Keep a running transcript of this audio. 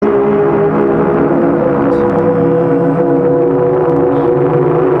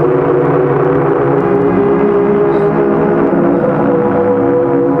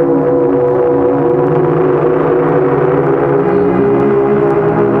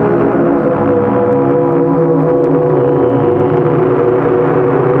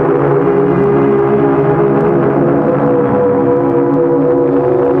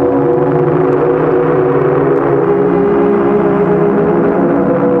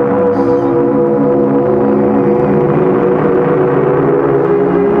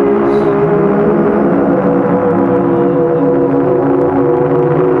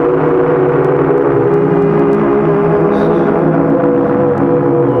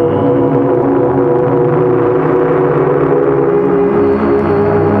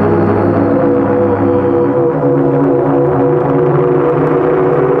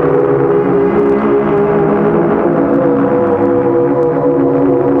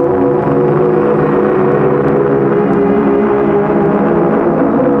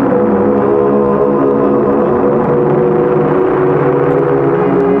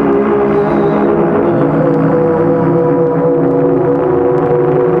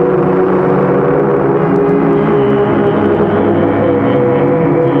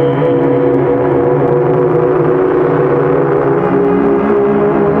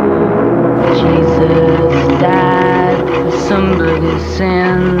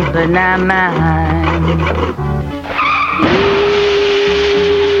sins, but not mine.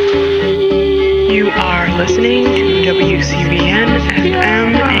 You are listening to WCBN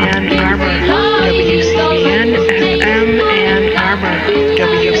FM Ann Arbor. WCBN FM Ann Arbor.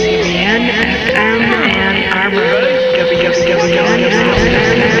 WCBN FM Ann Arbor. WCBN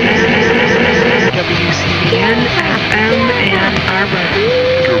FM Ann Arbor.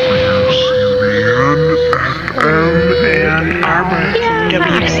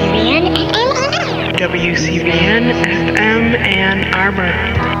 WCBN FM Ann Arbor.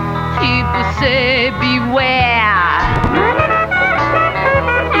 People say beware,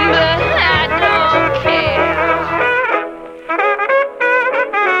 but I don't care.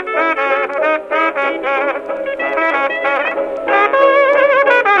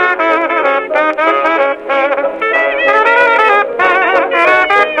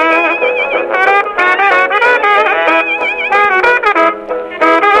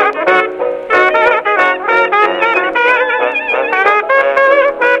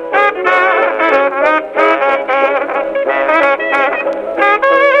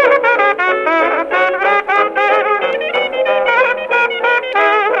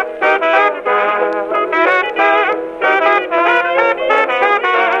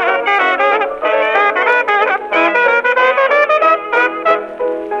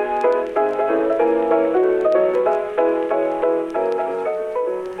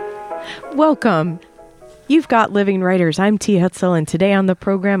 Welcome. You've got Living Writers. I'm T. Hetzel, and today on the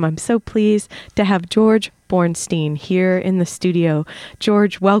program, I'm so pleased to have George Bornstein here in the studio.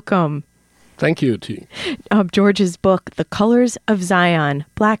 George, welcome. Thank you, T. George's book, The Colors of Zion,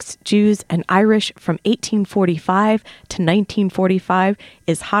 Blacks, Jews, and Irish from 1845 to 1945,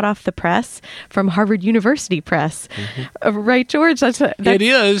 is hot off the press from Harvard University Press. Mm-hmm. Right, George? It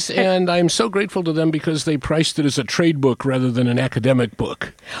is, and I'm so grateful to them because they priced it as a trade book rather than an academic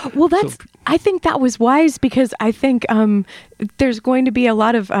book. Well, I think that was wise because I think there's going to be a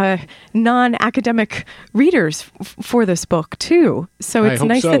lot of non-academic readers for this book, too. So it's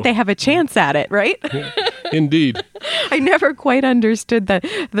nice that they have a chance at it, right? Yeah, indeed. I never quite understood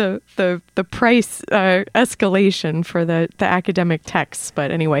the price escalation for the academic texts, but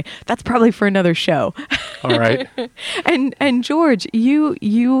anyway, that's probably for another show. All right. And George,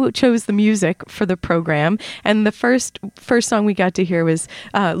 you chose the music for the program, and the first song we got to hear was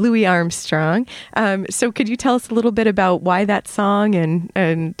Louis Armstrong. So could you tell us a little bit about why that song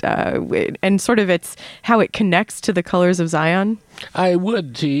and sort of how it connects to the Colors of Zion? I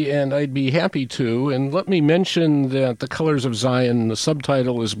would, T, and I'd be happy to. And let me mention that The Colors of Zion, the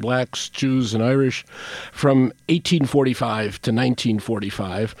subtitle is Blacks, Jews, and Irish from 1845 to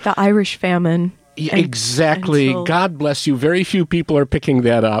 1945. The Irish famine. Exactly. God bless you. Very few people are picking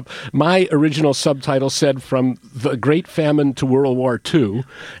that up. My original subtitle said From the Great Famine to World War II,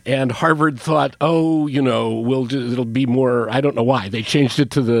 and Harvard thought, it'll be more, I don't know why. They changed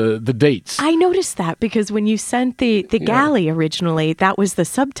it to the dates. I noticed that because when you sent the galley originally, that was the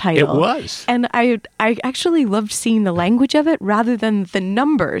subtitle. It was. And I actually loved seeing the language of it rather than the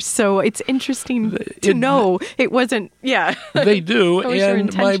numbers. So it's interesting to know it wasn't, They do.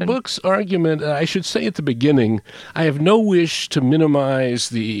 And my book's argument, I should say at the beginning, I have no wish to minimize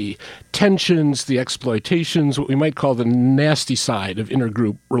the tensions, the exploitations, what we might call the nasty side of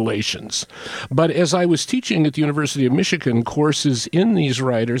intergroup relations. But as I was teaching at the University of Michigan courses in these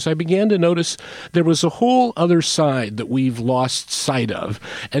writers, I began to notice there was a whole other side that we've lost sight of,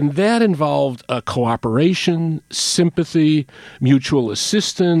 and that involved cooperation, sympathy, mutual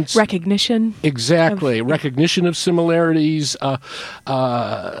assistance. Recognition. Exactly. Recognition of similarities,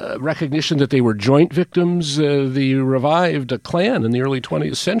 recognition that they were joint victims. The revived Klan in the early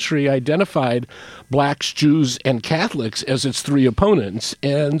 20th century identified blacks, Jews, and Catholics as its three opponents.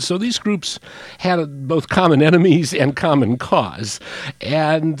 And so these groups had both common enemies and common cause.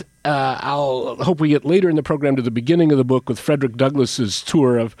 And I'll hope we get later in the program to the beginning of the book with Frederick Douglass's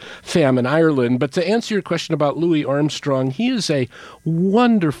tour of FAM in Ireland. But to answer your question about Louis Armstrong, he is a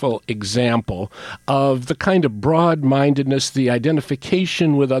wonderful example of the kind of broad-mindedness, the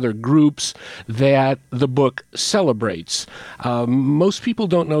identification with other groups that the book celebrates. Most people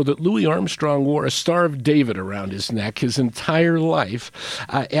don't know that Louis Armstrong wore a Star of David around his neck his entire life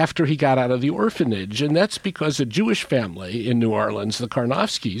after he got out of the orphanage. And that's because a Jewish family in New Orleans, the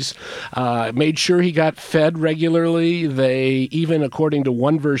Karnofskys, horns, made sure he got fed regularly. They even, according to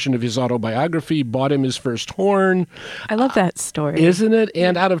one version of his autobiography, bought him his first horn. I love that story. Isn't it?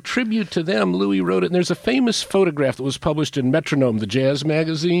 And out of tribute to them, Louis wrote it. And there's a famous photograph that was published in Metronome, the jazz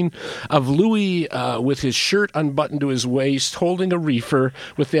magazine, of Louis with his shirt unbuttoned to his waist, holding a reefer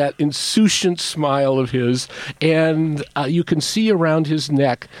with that insouciant smile of his. And you can see around his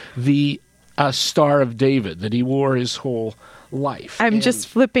neck the Star of David that he wore his whole life. I'm just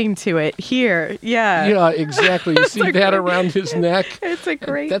flipping to it here. Yeah. Yeah, exactly. You see that around his neck? It's a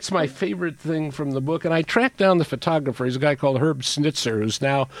great... That's my favorite thing from the book. And I tracked down the photographer. He's a guy called Herb Snitzer, who's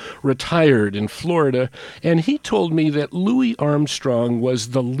now retired in Florida. And he told me that Louis Armstrong was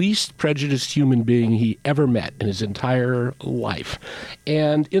the least prejudiced human being he ever met in his entire life.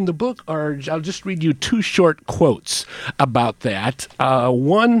 And in the book, I'll just read you two short quotes about that.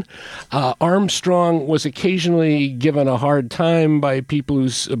 One, Armstrong was occasionally given a hard time by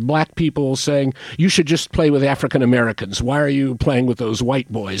black people saying, you should just play with African Americans. Why are you playing with those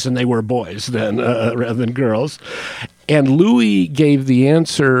white boys? And they were boys then, rather than girls. And Louis gave the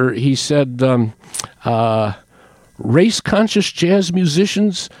answer. He said, race-conscious jazz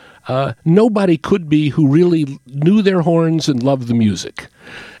musicians, nobody could be who really knew their horns and loved the music.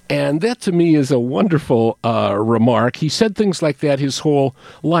 And that, to me, is a wonderful remark. He said things like that his whole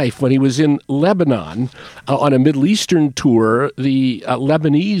life. When he was in Lebanon on a Middle Eastern tour, the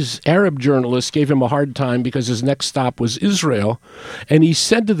Lebanese Arab journalists gave him a hard time because his next stop was Israel. And he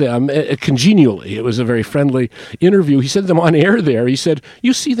said to them, congenially, it was a very friendly interview, he said to them on air there, he said,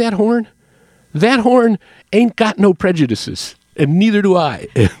 you see that horn? That horn ain't got no prejudices, and neither do I.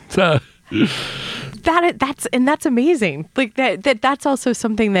 That's amazing. Like that's also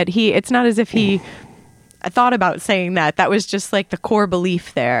something that it's not as if he thought about saying that. That was just like the core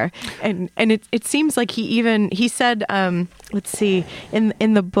belief there. And it seems like he said, let's see,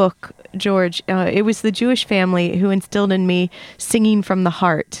 in the book, George, it was the Jewish family who instilled in me singing from the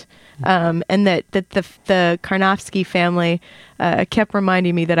heart. And that the Karnofsky family kept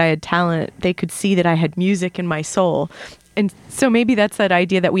reminding me that I had talent. They could see that I had music in my soul. And so maybe that's that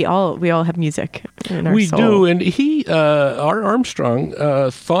idea that we all have music in our soul. We do, and our Armstrong,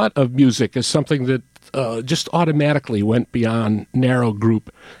 thought of music as something that just automatically went beyond narrow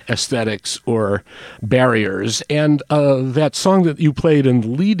group aesthetics or barriers. And that song that you played in the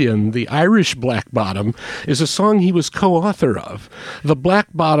lead-in, The Irish Black Bottom, is a song he was co-author of. The Black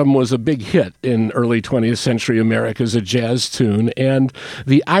Bottom was a big hit in early 20th century America as a jazz tune, and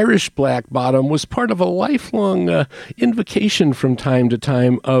The Irish Black Bottom was part of a lifelong invocation from time to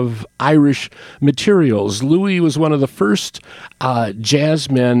time of Irish materials. Louis was one of the first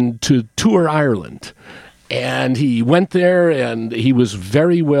jazz men to tour Ireland. And he went there, and he was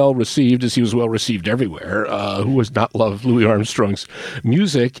very well received, as he was well received everywhere. Who was not love Louis Armstrong's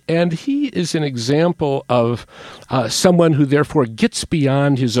music? And he is an example of someone who therefore gets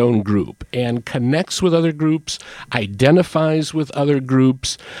beyond his own group and connects with other groups, identifies with other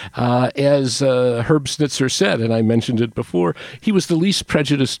groups. As Herb Snitzer said, and I mentioned it before, he was the least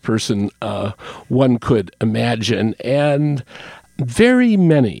prejudiced person one could imagine. And very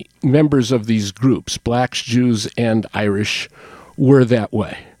many members of these groups, blacks, Jews, and Irish, were that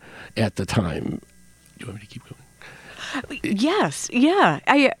way at the time. Do you want me to keep going? Yes, yeah.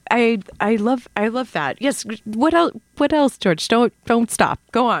 I love that. Yes. What else, George? Don't stop.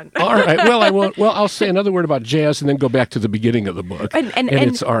 Go on. All right. Well, I won't. Well, I'll say another word about jazz and then go back to the beginning of the book and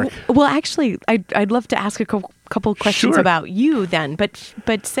its arc. Well, actually, I'd love to ask a couple questions about you then,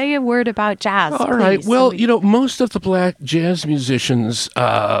 but say a word about jazz. All right. Well, most of the black jazz musicians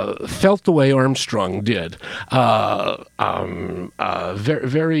felt the way Armstrong did.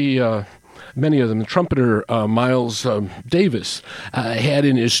 Very. Many of them, the trumpeter Miles Davis had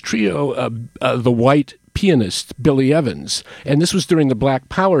in his trio the white pianist Billy Evans, and this was during the Black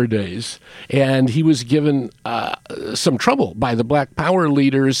Power days, and he was given some trouble by the Black Power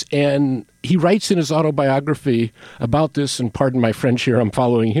leaders, and he writes in his autobiography about this, and pardon my French here, I'm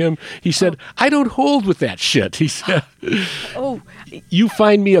following him. He said, I don't hold with that shit. He said, you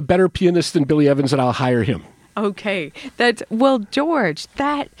find me a better pianist than Billy Evans and I'll hire him. Okay. George,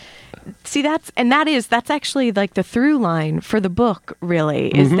 that's actually like the through line for the book, really,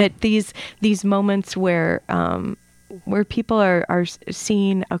 is that these moments where people are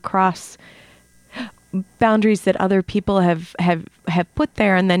seeing across boundaries that other people have put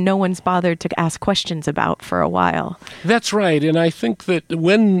there, and then no one's bothered to ask questions about for a while. That's right. And I think that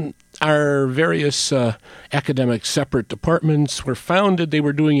when our various academic separate departments were founded. They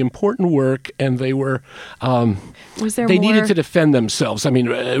were doing important work, and they were Was there they more? needed to defend themselves. I mean,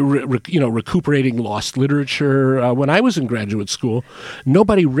 recuperating lost literature. When I was in graduate school,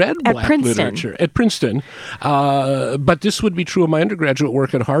 nobody read At black Princeton. literature at Princeton. But this would be true of my undergraduate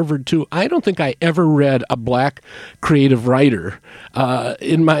work at Harvard too. I don't think I ever read a black creative writer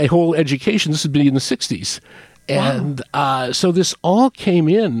in my whole education. This would be in the 60s. And so this all came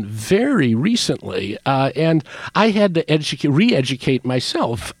in very recently, and I had to re-educate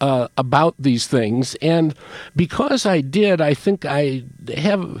myself about these things. And because I did, I think I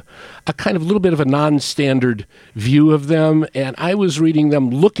have a kind of little bit of a non-standard view of them, and I was reading them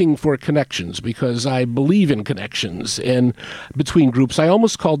looking for connections because I believe in connections and between groups. I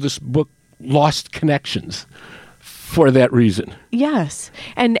almost called this book Lost Connections for that reason. Yes.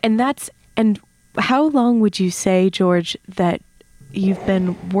 And how long would you say, George, that you've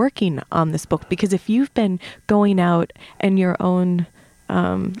been working on this book? Because if you've been going out and your own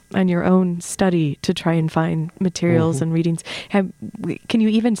study to try and find materials and readings, can you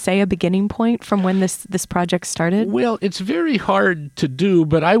even say a beginning point from when this project started? Well, it's very hard to do,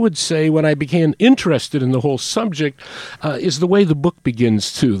 but I would say when I became interested in the whole subject is the way the book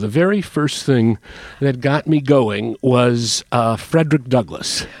begins, too. The very first thing that got me going was Frederick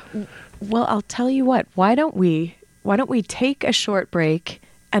Douglass. Well, I'll tell you what. Why don't we take a short break,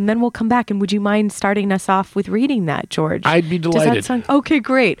 and then we'll come back? And would you mind starting us off with reading that, George? I'd be delighted. Does that sound okay?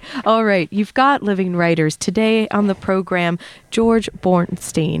 Great. All right. You've got Living Writers today on the program. George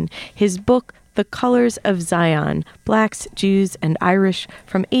Bornstein. His book, The Colors of Zion: Blacks, Jews, and Irish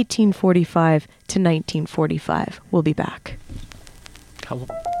from 1845 to 1945. We'll be back. Hello.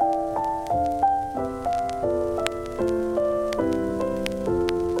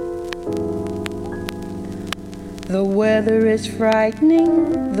 The weather is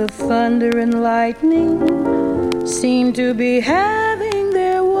frightening, the thunder and lightning seem to be having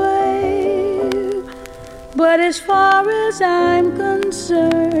their way. But as far as I'm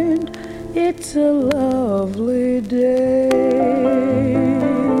concerned, it's a lovely day.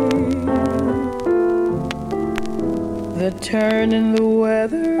 The turn in the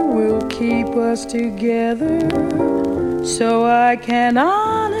weather will keep us together, so I can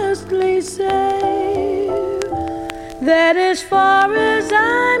honestly say that as far as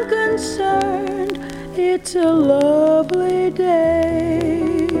I'm concerned, it's a lovely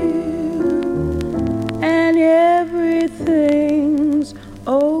day, and everything's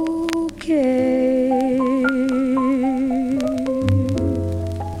okay.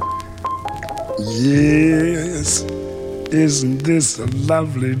 Yes, isn't this a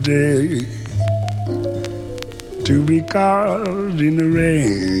lovely day to be caught in the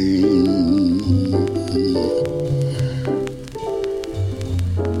rain?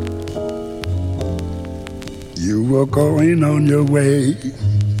 You were going on your way,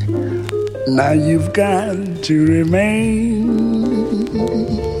 now you've got to remain.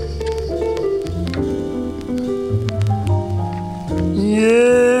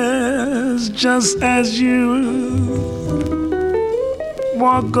 Yes, just as you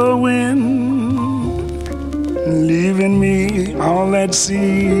walk going, leaving me all at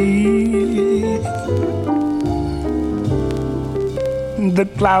sea. The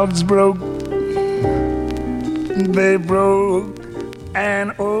clouds broke, they broke,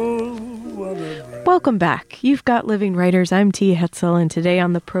 and oh, what a... Welcome back. You've got Living Writers. I'm Tia Hetzel, and today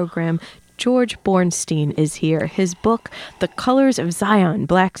on the program, George Bornstein is here. His book, The Colors of Zion: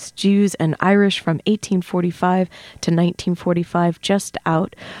 Blacks, Jews, and Irish from 1845 to 1945, just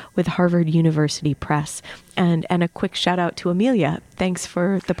out with Harvard University Press. And a quick shout out to Amelia. Thanks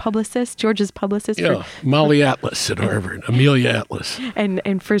for the publicist, George's publicist. Yeah, Molly Atlas at Harvard, Amelia Atlas.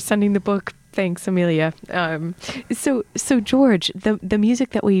 And for sending the book. Thanks, Amelia. So George, the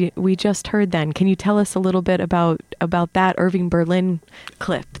music that we just heard then, can you tell us a little bit about that Irving Berlin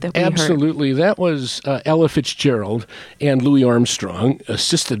clip that we heard? Absolutely. That was Ella Fitzgerald and Louis Armstrong,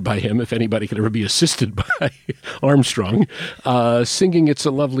 assisted by him, if anybody could ever be assisted by Armstrong, singing It's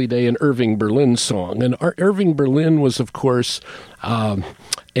a Lovely Day, an Irving Berlin song. And Irving Berlin was, of course,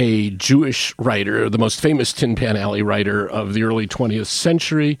 a Jewish writer, the most famous Tin Pan Alley writer of the early 20th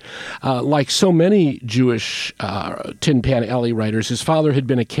century. Like so many Jewish Tin Pan Alley writers, his father had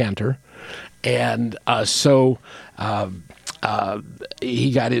been a cantor. And so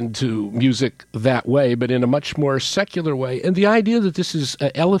he got into music that way, but in a much more secular way. And the idea that this is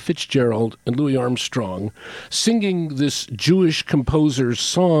Ella Fitzgerald and Louis Armstrong singing this Jewish composer's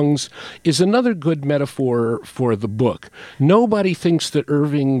songs is another good metaphor for the book. Nobody thinks that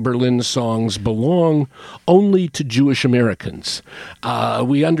Irving Berlin's songs belong only to Jewish Americans.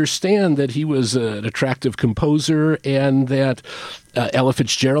 We understand that he was an attractive composer and that Ella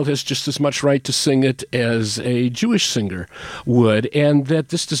Fitzgerald has just as much right to sing it as a Jewish singer would, and that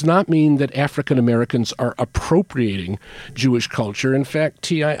this does not mean that African Americans are appropriating Jewish culture. In fact,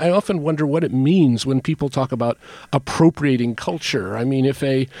 T, I often wonder what it means when people talk about appropriating culture. I mean, if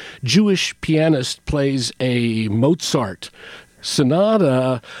a Jewish pianist plays a Mozart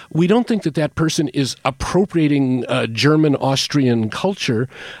sonata, we don't think that that person is appropriating German-Austrian culture.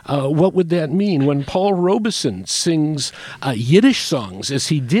 What would that mean? When Paul Robeson sings Yiddish songs, as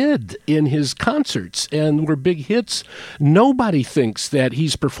he did in his concerts, and were big hits, nobody thinks that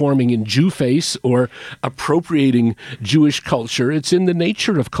he's performing in Jewface or appropriating Jewish culture. It's in the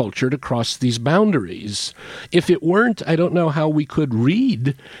nature of culture to cross these boundaries. If it weren't, I don't know how we could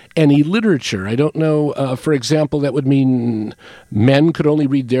read any literature. I don't know, for example, that would mean men could only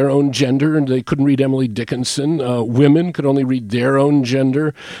read their own gender, and they couldn't read Emily Dickinson. Women could only read their own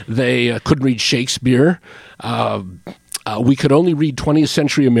gender. They couldn't read Shakespeare. We could only read 20th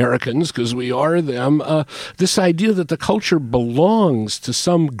century Americans because we are them. This idea that the culture belongs to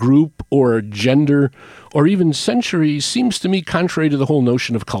some group or gender or even century seems to me contrary to the whole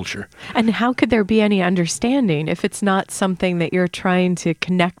notion of culture. And how could there be any understanding if it's not something that you're trying to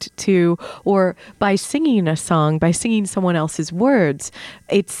connect to, or by singing a song, by singing someone else's words,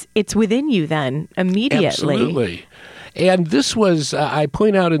 it's within you then immediately. Absolutely. And this was, I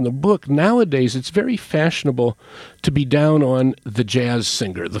point out in the book, nowadays it's very fashionable to be down on the jazz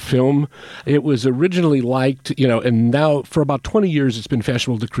singer, the film. It was originally liked, and now for about 20 years it's been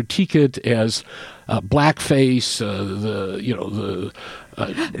fashionable to critique it as blackface, the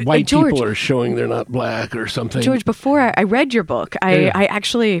white George, people are showing they're not black or something. George, before I read your book, I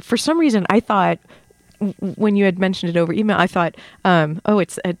actually, for some reason, I thought, when you had mentioned it over email, I thought,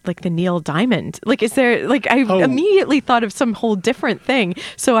 it's like the Neil Diamond. Like, is there, immediately thought of some whole different thing.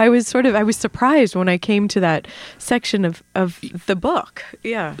 So I was surprised when I came to that section of the book.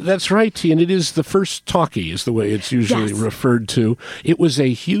 Yeah. That's right, T. And it is the first talkie, is the way it's usually referred to. It was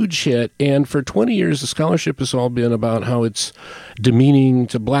a huge hit. And for 20 years, the scholarship has all been about how it's demeaning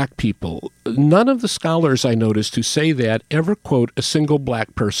to black people. None of the scholars I noticed who say that ever quote a single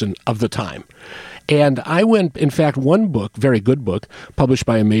black person of the time. And I went, in fact, one book, very good book, published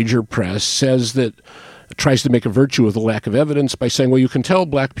by a major press, tries to make a virtue of the lack of evidence by saying, well, you can tell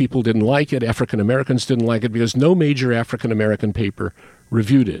black people didn't like it, African Americans didn't like it, because no major African American paper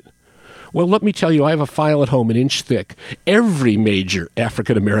reviewed it. Well, let me tell you, I have a file at home an inch thick. Every major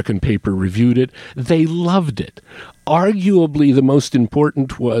African American paper reviewed it. They loved it. Arguably, the most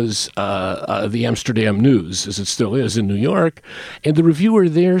important was the Amsterdam News, as it still is in New York. And the reviewer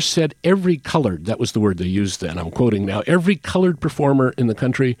there said every colored, that was the word they used then, I'm quoting now, every colored performer in the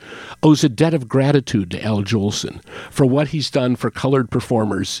country owes a debt of gratitude to Al Jolson for what he's done for colored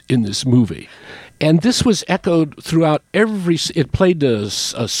performers in this movie. And this was echoed throughout it played to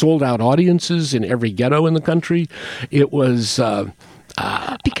sold-out audiences in every ghetto in the country. It was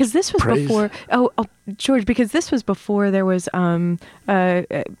because this was praise. Before. George, because this was before there was an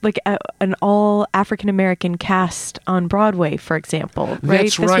all African American cast on Broadway, for example. Right?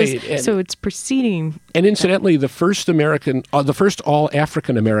 That's right. So it's preceding. And incidentally, the first all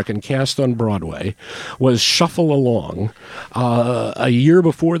African American cast on Broadway was Shuffle Along, a year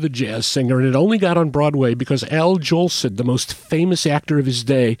before The Jazz Singer, and it only got on Broadway because Al Jolson, the most famous actor of his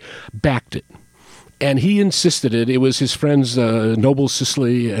day, backed it. And he insisted it. It was his friends, Noble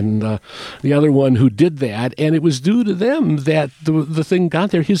Sisley and the other one who did that. And it was due to them that the thing got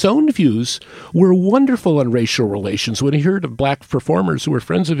there. His own views were wonderful on racial relations. When he heard of black performers who were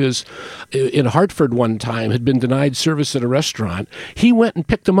friends of his in Hartford one time had been denied service at a restaurant, he went and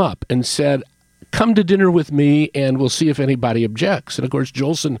picked them up and said, come to dinner with me and we'll see if anybody objects. And of course,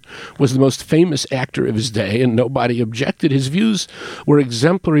 Jolson was the most famous actor of his day and nobody objected. His views were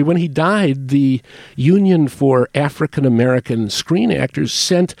exemplary. When he died, the Union for African American Screen Actors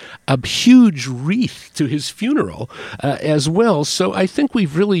sent a huge wreath to his funeral as well. So I think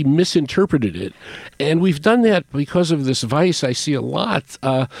we've really misinterpreted it. And we've done that because of this vice I see a lot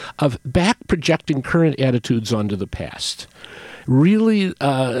of back projecting current attitudes onto the past. Really,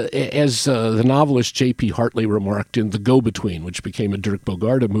 as the novelist J.P. Hartley remarked in The Go-Between, which became a Dirk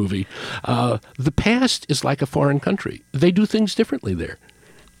Bogarde movie, the past is like a foreign country. They do things differently there.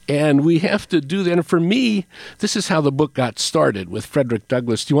 And we have to do that. And for me, this is how the book got started with Frederick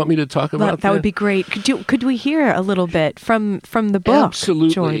Douglass. Do you want me to talk about that? That would be great. Could we hear a little bit from the book?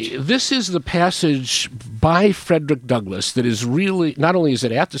 Absolutely. George? This is the passage by Frederick Douglass that is really, not only is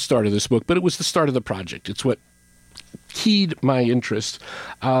it at the start of this book, but it was the start of the project. It's what keyed my interest.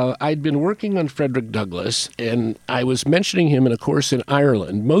 I'd been working on Frederick Douglass, and I was mentioning him in a course in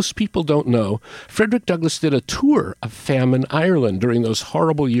Ireland. Most people don't know Frederick Douglass did a tour of famine Ireland during those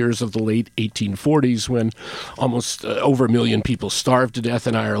horrible years of the late 1840s when almost over 1 million people starved to death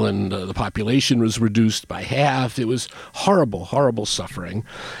in Ireland. The population was reduced by half. It was horrible, horrible suffering.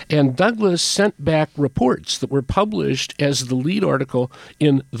 And Douglass sent back reports that were published as the lead article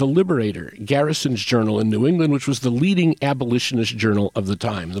in The Liberator, Garrison's journal in New England, which was the leading abolitionist journal of the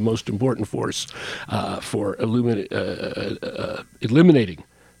time, the most important force for eliminating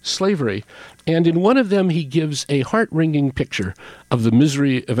slavery. And in one of them, he gives a heart-wringing picture of the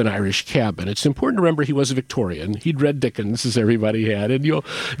misery of an Irish cabin. It's important to remember he was a Victorian. He'd read Dickens, as everybody had. And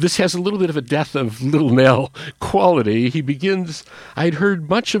this has a little bit of a Death of Little Nell quality. He begins, I'd heard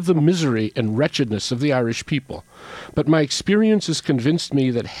much of the misery and wretchedness of the Irish people, but my experience has convinced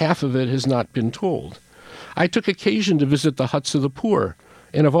me that half of it has not been told. I took occasion to visit the huts of the poor,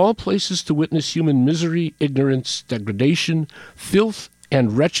 and of all places to witness human misery, ignorance, degradation, filth,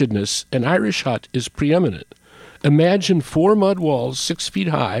 and wretchedness, an Irish hut is preeminent. Imagine 4 mud walls 6 feet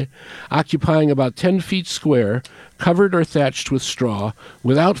high, occupying about 10 feet square, covered or thatched with straw,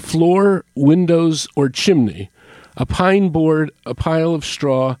 without floor, windows, or chimney, a pine board, a pile of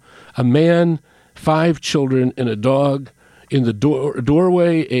straw, a man, 5 children, and a dog. In the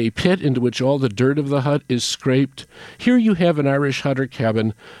doorway, a pit into which all the dirt of the hut is scraped. Here you have an Irish hut or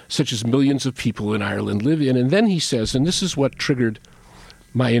cabin, such as millions of people in Ireland live in. And then he says, and this is what triggered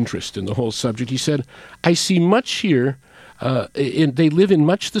my interest in the whole subject, he said, I see much here, they live in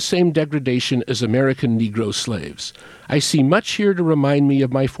much the same degradation as American Negro slaves. I see much here to remind me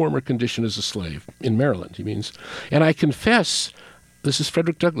of my former condition as a slave, in Maryland, he means. And I confess, this is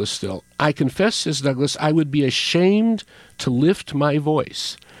Frederick Douglass still, I confess, says Douglass, I would be ashamed to lift my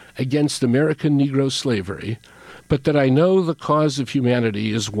voice against American Negro slavery, but that I know the cause of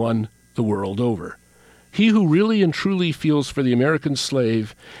humanity is one the world over. He who really and truly feels for the American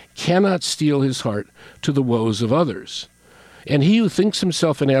slave cannot steel his heart to the woes of others. And he who thinks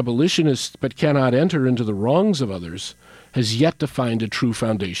himself an abolitionist but cannot enter into the wrongs of others has yet to find a true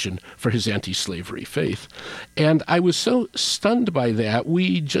foundation for his anti-slavery faith. And I was so stunned by that.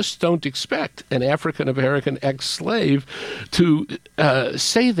 We just don't expect an African-American ex-slave to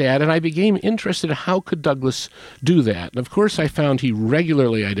say that, and I became interested in how could Douglass do that. And of course, I found he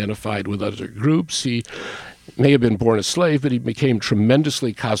regularly identified with other groups. He may have been born a slave, but he became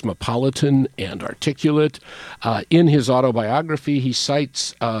tremendously cosmopolitan and articulate. In his autobiography, he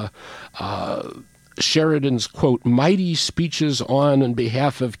cites Sheridan's, quote, mighty speeches on and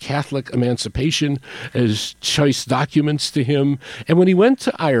behalf of Catholic emancipation as choice documents to him. And when he went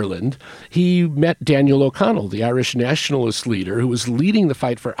to Ireland, he met Daniel O'Connell, the Irish nationalist leader who was leading the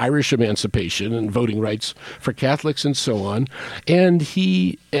fight for Irish emancipation and voting rights for Catholics and so on. And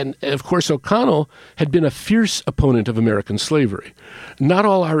of course, O'Connell had been a fierce opponent of American slavery. Not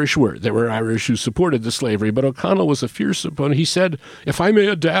all Irish were. There were Irish who supported the slavery, but O'Connell was a fierce opponent. He said, if I may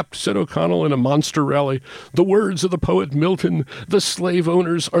adapt, said O'Connell in a monster rally, the words of the poet Milton, the slave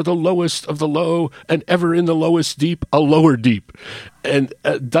owners are the lowest of the low, and ever in the lowest deep, a lower deep. And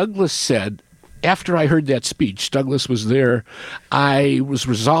Douglass said, after I heard that speech, Douglass was there, I was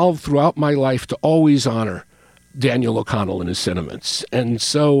resolved throughout my life to always honor Daniel O'Connell and his sentiments. And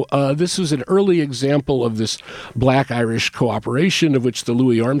so this was an early example of this Black-Irish cooperation, of which the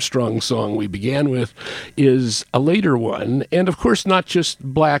Louis Armstrong song we began with is a later one. And of course, not just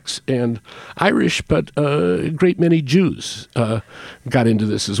Blacks and Irish, but a great many Jews got into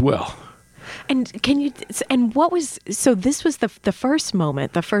this as well. And what was, so this was the first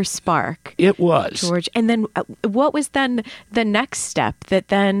moment, the first spark. It was. George. And then what was then the next step that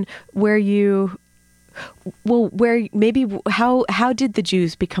then how did the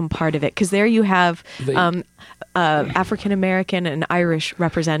Jews become part of it? Because there you have African American and Irish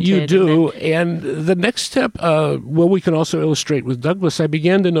represented. You do, and the next step, we can also illustrate with Douglass. I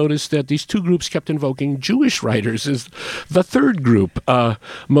began to notice that these two groups kept invoking Jewish writers as the third group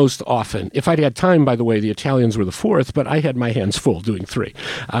most often. If I'd had time, by the way, the Italians were the fourth, but I had my hands full doing 3.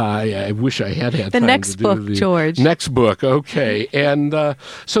 I wish I had time. The next book, George. Next book, okay. And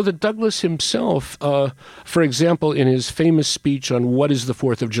so that Douglass himself, for example, in his famous speech on what is the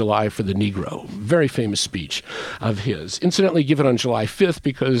 4th of July for the Negro, very famous speech of his, incidentally given on July 5th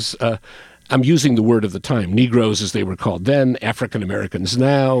because I'm using the word of the time, Negroes as they were called then, African Americans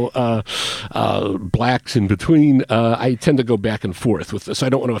now, blacks in between. I tend to go back and forth with this. I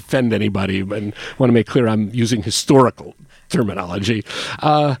don't want to offend anybody and want to make clear I'm using historical terminology.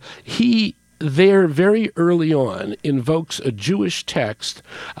 He there very early on invokes a Jewish text,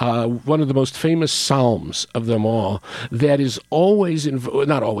 one of the most famous psalms of them all, that is always,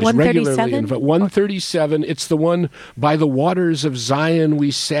 not always, regularly invoked. 137, it's the one, by the waters of Zion we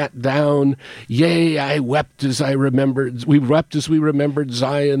sat down, yea, I wept as I remembered, we wept as we remembered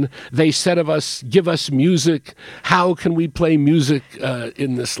Zion. They said of us, give us music. How can we play music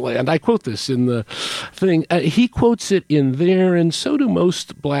in this land? I quote this in the thing. He quotes it in there, and so do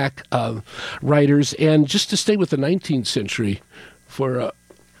most black writers. And just to stay with the 19th century for a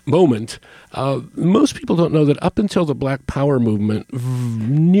moment, most people don't know that up until the Black Power movement,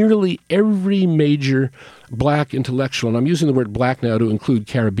 nearly every major black intellectual, and I'm using the word black now to include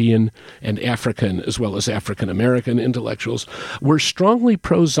Caribbean and African as well as African American intellectuals, were strongly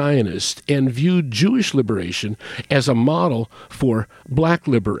pro-Zionist and viewed Jewish liberation as a model for black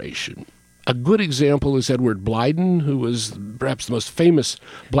liberation. A good example is Edward Blyden, who was perhaps the most famous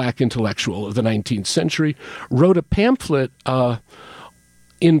black intellectual of the 19th century, wrote a pamphlet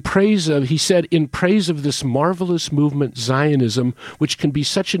in praise of this marvelous movement, Zionism, which can be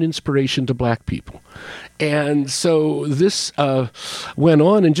such an inspiration to black people. And so this went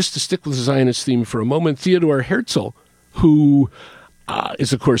on, and just to stick with the Zionist theme for a moment, Theodor Herzl, who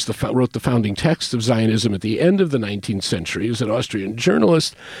is, of course, wrote the founding text of Zionism at the end of the 19th century. He was an Austrian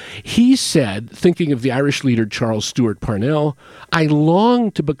journalist. He said, thinking of the Irish leader Charles Stewart Parnell, I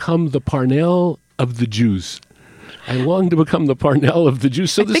long to become the Parnell of the Jews. I long to become the Parnell of the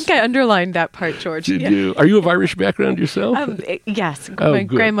Jews. So I think I underlined that part, George. Did you? Are you of Irish background yourself? Yes. My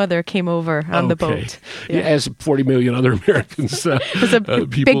grandmother came over on the boat. Yeah, as 40 million other Americans. People,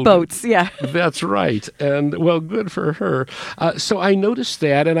 big boats, yeah. That's right. And, well, good for her. So I noticed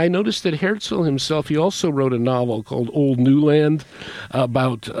that, and I noticed that Herzl himself, he also wrote a novel called Old New Land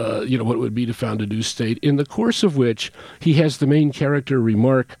about, what it would be to found a new state, in the course of which he has the main character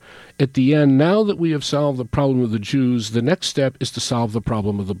remark at the end, now that we have solved the problem of the Jews, the next step is to solve the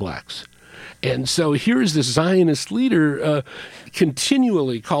problem of the blacks. And so here is this Zionist leader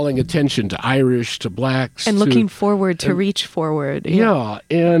continually calling attention to Irish, to blacks. And looking forward to reach forward. Yeah,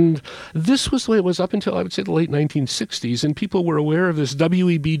 and this was the way it was up until, I would say, the late 1960s, and people were aware of this.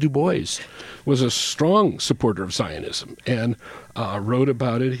 W.E.B. Du Bois was a strong supporter of Zionism and wrote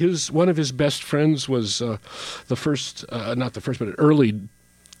about it. One of his best friends was the first, not the first, but an early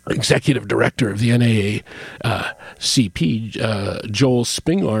executive director of the NAACP, Joel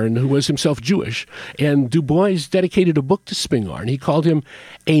Spingarn, who was himself Jewish. And Du Bois dedicated a book to Spingarn. He called him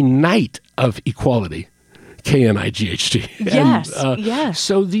a knight of equality. K-N-I-G-H-T. Yes.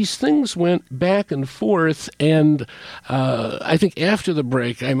 So these things went back and forth, and I think after the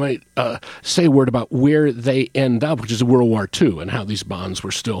break I might say a word about where they end up, which is World War II, and how these bonds were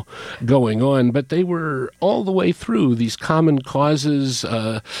still going on. But they were all the way through these common causes,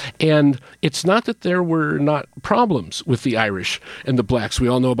 and it's not that there were not problems with the Irish and the blacks. We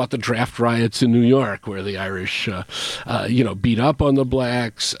all know about the draft riots in New York, where the Irish, beat up on the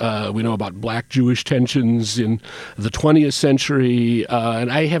blacks. We know about black-Jewish tensions in the 20th century, and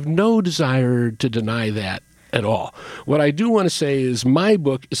I have no desire to deny that at all. What I do want to say is my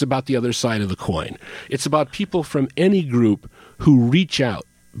book is about the other side of the coin. It's about people from any group who reach out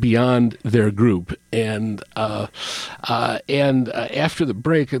beyond their group. And after the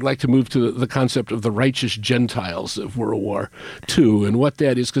break, I'd like to move to the concept of the righteous Gentiles of World War II and what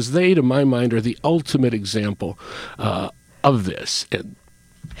that is, because they, to my mind, are the ultimate example of this.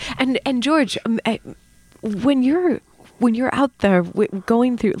 And George, when you're out there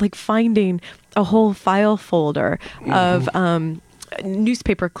going through, like, finding a whole file folder of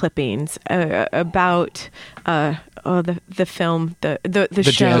newspaper clippings about the film, the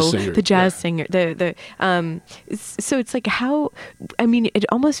show, the jazz singer, so it's like, how, I mean, it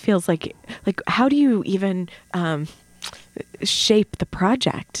almost feels like how do you even shape the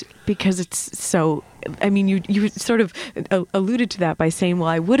project, because it's so, I mean, you sort of alluded to that by saying, well,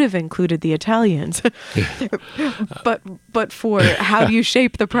 I would have included the Italians, but for how do you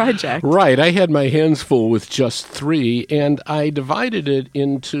shape the project? Right. I had my hands full with just three, and I divided it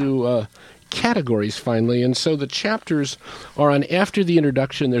into categories finally. And so the chapters are on, after the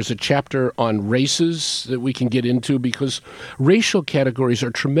introduction, there's a chapter on races that we can get into, because racial categories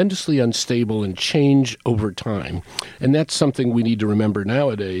are tremendously unstable and change over time. And that's something we need to remember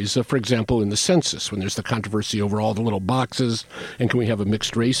nowadays. For example, in the census, when there's the controversy over all the little boxes, and can we have a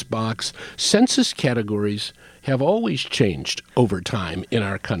mixed race box? Census categories have always changed over time in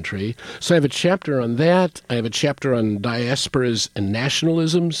our country. So I have a chapter on that. I have a chapter on diasporas and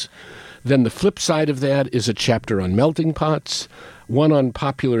nationalisms. Then the flip side of that is a chapter on melting pots, one on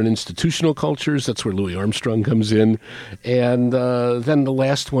popular and institutional cultures. That's where Louis Armstrong comes in. And then the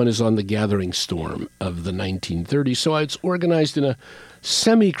last one is on the gathering storm of the 1930s. So it's organized in a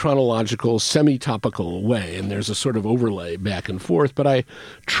semi-chronological, semi-topical way, and there's a sort of overlay back and forth. But I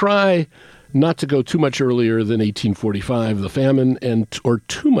try not to go too much earlier than 1845, the famine, or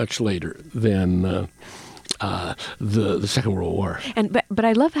too much later than the Second World War. But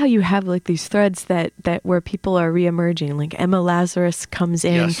I love how you have like these threads that where people are reemerging. Like Emma Lazarus comes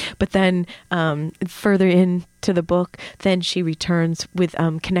in, Yes. but then further into the book, then she returns with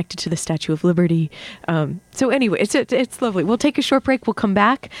connected to the Statue of Liberty. So anyway, it's lovely. We'll take a short break. We'll come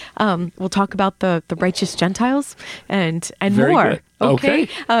back. We'll talk about the righteous Gentiles and Very more. good. Okay.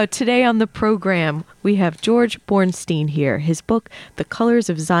 Today on the program, we have George Bornstein here. His book, The Colors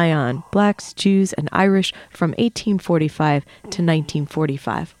of Zion, Blacks, Jews, and Irish from 1845 to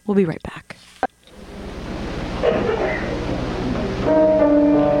 1945. We'll be right back.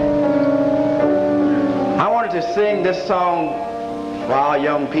 I wanted to sing this song for our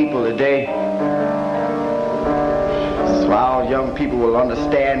young people today, so our young people will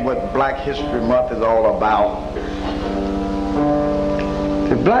understand what Black History Month is all about.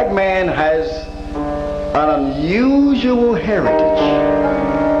 The black man has an unusual heritage.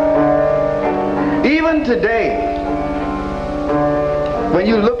 Even today, when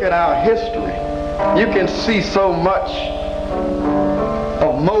you look at our history, you can see so much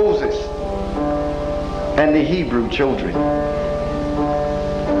of Moses and the Hebrew children.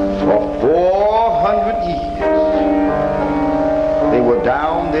 For 400 years, they were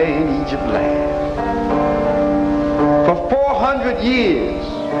down there in Egypt land. For 400 years,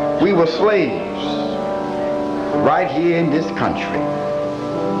 we were slaves right here in this country.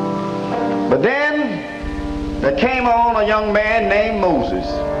 But then there came on a young man named Moses,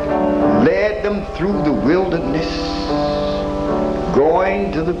 led them through the wilderness,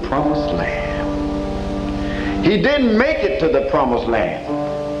 going to the promised land. He didn't make it to the promised land.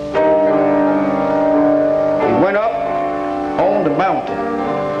 He went up on the mountain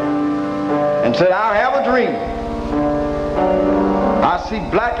and said, I have a dream. I see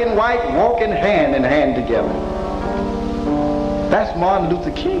black and white walking hand in hand together. That's Martin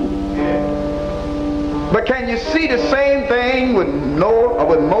Luther King. But can you see the same thing with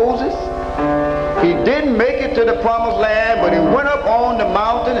Moses? He didn't make it to the promised land, but he went up on the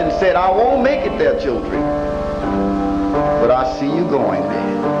mountain and said, I won't make it there, children, but I see you going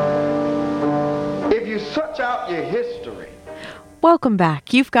there. If you search out your history. Welcome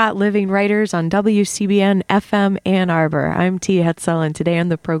back. You've got Living Writers on WCBN FM Ann Arbor. I'm T. Hetzel, and today on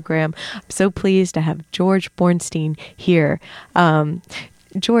the program, I'm so pleased to have George Bornstein here.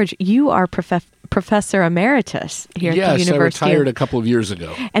 George, you are Professor Emeritus here at the University. Yes, I retired a couple of years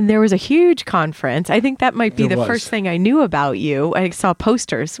ago. And there was a huge conference. I think that might be There the was. first thing I knew about you. I saw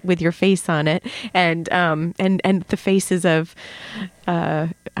posters with your face on it, and the faces of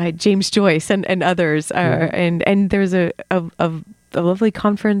James Joyce and others. And there was a lovely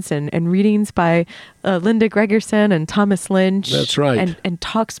conference and readings by Linda Gregerson and Thomas Lynch. That's right. And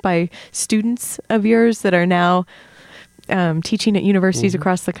talks by students of yours that are now teaching at universities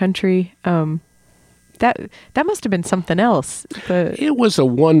across the country. That must have been something else. It was a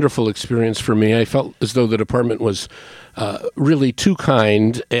wonderful experience for me. I felt as though the department was really too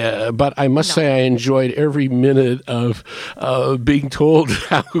kind, but I must say I enjoyed every minute of being told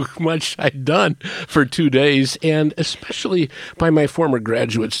how much I'd done for 2 days, and especially by my former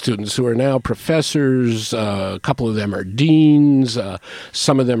graduate students who are now professors. A couple of them are deans.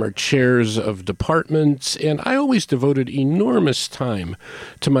 Some of them are chairs of departments, and I always devoted enormous time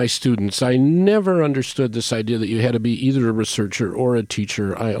to my students. I never understood this idea that you had to be either a researcher or a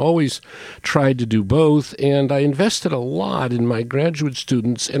teacher. I always tried to do both, and I invested a lot in my graduate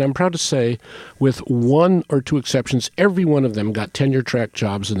students, and I'm proud to say, with one or two exceptions, every one of them got tenure-track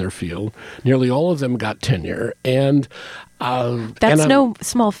jobs in their field. Nearly all of them got tenure, and that's no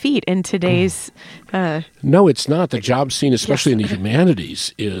small feat in today's. No, it's not. The job scene, especially in the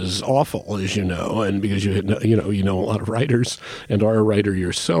humanities, is awful, as you know, and because you know a lot of writers and are a writer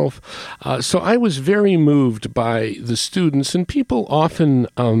yourself. So I was very moved by the students, and people often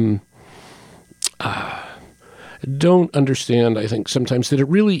don't understand, I think, sometimes that it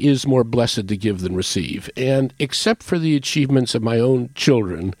really is more blessed to give than receive. And except for the achievements of my own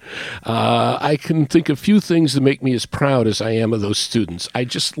children, I can think of few things that make me as proud as I am of those students. I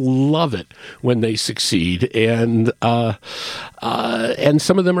just love it when they succeed. And some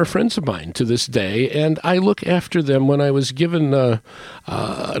of them are friends of mine to this day. And I look after them. When I was given an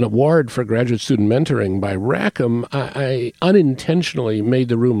award for graduate student mentoring by Rackham, I unintentionally made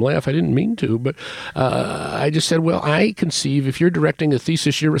the room laugh. I didn't mean to, but I just said, well, I conceive if you're directing a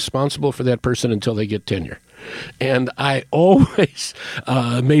thesis, you're responsible for that person until they get tenure. And I always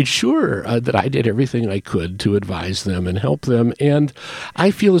made sure that I did everything I could to advise them and help them. And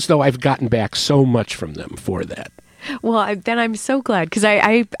I feel as though I've gotten back so much from them for that. Well, then I'm so glad, because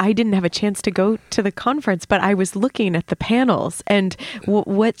I didn't have a chance to go to the conference, but I was looking at the panels and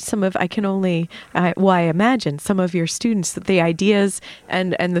what some of, I can only, I imagine some of your students, the ideas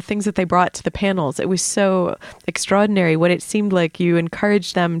and the things that they brought to the panels. It was so extraordinary what it seemed like you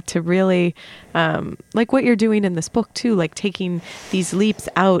encouraged them to really, like what you're doing in this book too, like taking these leaps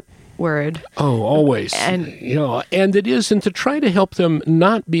outward. Oh, always. And it is, and to try to help them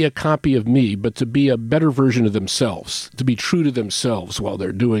not be a copy of me, but to be a better version of themselves, to be true to themselves while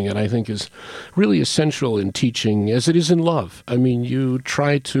they're doing it, I think is really essential in teaching, as it is in love. I mean, you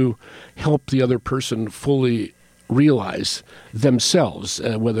try to help the other person fully realize themselves,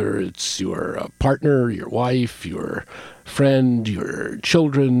 whether it's your partner, your wife, your friend, your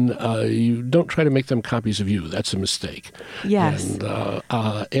children. You don't try to make them copies of you. That's a mistake. Yes.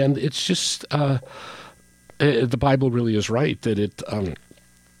 And it's just the Bible really is right that it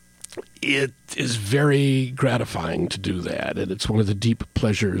is very gratifying to do that, and it's one of the deep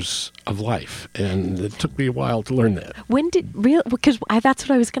pleasures of life. And it took me a while to learn that. Because that's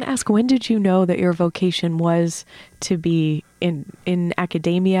what I was going to ask. When did you know that your vocation was to be in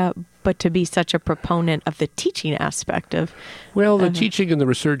academia, but to be such a proponent of the teaching aspect of? Well, the teaching and the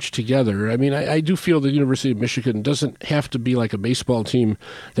research together. I mean, I do feel the University of Michigan doesn't have to be like a baseball team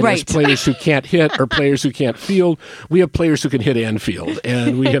that has players who can't hit or players who can't field. We have players who can hit and field,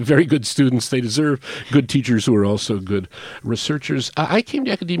 and we have very good students. They deserve good teachers who are also good researchers. I came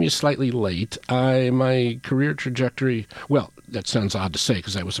to academia slightly late. My career trajectory, well, that sounds odd to say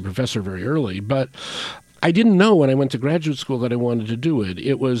because I was a professor very early, but I didn't know when I went to graduate school that I wanted to do it.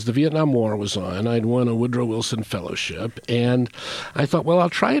 It was the Vietnam War was on. I'd won a Woodrow Wilson Fellowship, and I thought, well, I'll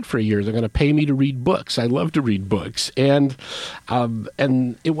try it for a year. They're going to pay me to read books. I love to read books. And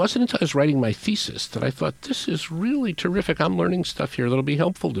it wasn't until I was writing my thesis that I thought, this is really terrific. I'm learning stuff here that'll be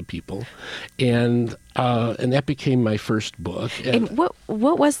helpful to people. And that became my first book. And what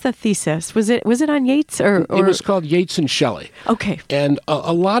was the thesis? Was it on Yeats or? It was called Yeats and Shelley. Okay. And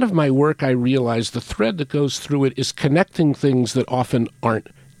a lot of my work, I realized the thread that goes through it is connecting things that often aren't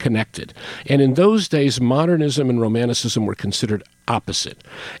connected. And in those days, modernism and romanticism were considered opposite.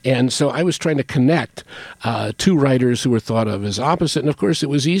 And so I was trying to connect two writers who were thought of as opposite. And of course, it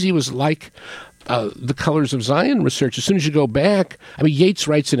was easy. It was like the Colors of Zion research. As soon as you go back, I mean, Yeats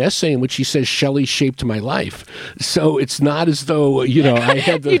writes an essay in which he says, Shelley shaped my life. So it's not as though, I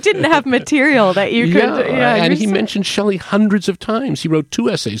had the... You didn't have material that you could... and he mentioned Shelley hundreds of times. He wrote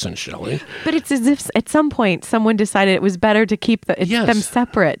 2 essays on Shelley. But it's as if at some point someone decided it was better to keep them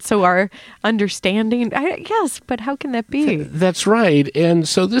separate. So our understanding... yes, but how can that be? That's right. And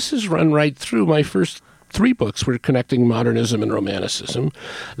so this is run right through. My first 3 books were connecting modernism and romanticism.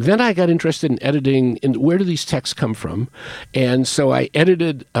 Then I got interested in editing, and where do these texts come from? And so I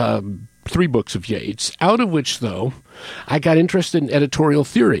edited 3 books of Yeats, out of which, though, I got interested in editorial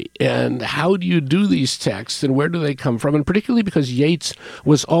theory and how do you do these texts and where do they come from? And particularly because Yeats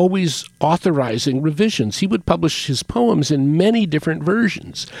was always authorizing revisions. He would publish his poems in many different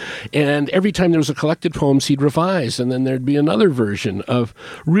versions. And every time there was a collected poems, he'd revise, and then there'd be another version of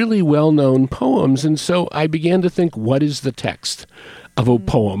really well-known poems. And so I began to think, what is the text of a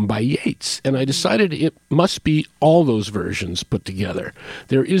poem by Yeats? And I decided it must be all those versions put together.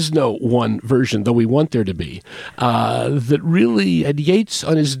 There is no one version, though we want there to be, that really, and Yeats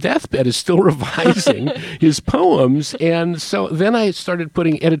on his deathbed is still revising his poems. And so then I started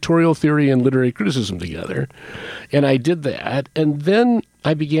putting editorial theory and literary criticism together, and I did that. And then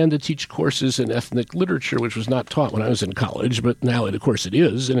I began to teach courses in ethnic literature, which was not taught when I was in college, but now, of course, it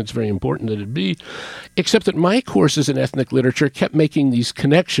is, and it's very important that it be, except that my courses in ethnic literature kept making these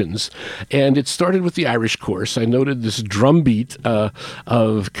connections, and it started with the Irish course. I noted this drumbeat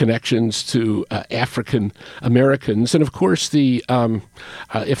of connections to African Americans, and of course,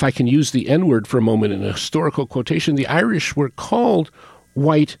 if I can use the N-word for a moment in a historical quotation, the Irish were called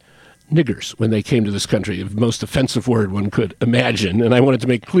white niggers when they came to this country, the most offensive word one could imagine. And I wanted to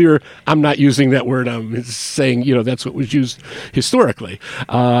make clear I'm not using that word. I'm saying, that's what was used historically.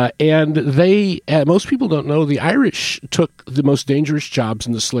 And most people don't know, the Irish took the most dangerous jobs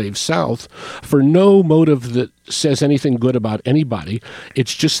in the slave South for no motive that says anything good about anybody.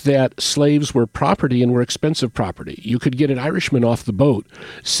 It's just that slaves were property and were expensive property. You could get an Irishman off the boat,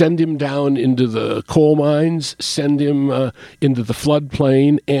 send him down into the coal mines, send him into the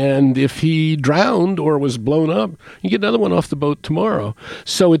floodplain, and if he drowned or was blown up, you get another one off the boat tomorrow.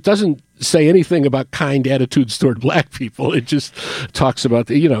 So it doesn't say anything about kind attitudes toward black people. It just talks about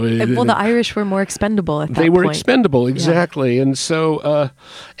the Irish were more expendable at that point. They were expendable, exactly. Yeah. And so,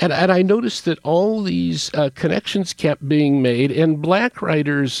 and I noticed that all these connections kept being made, and black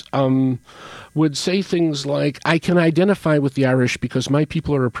writers would say things like, I can identify with the Irish because my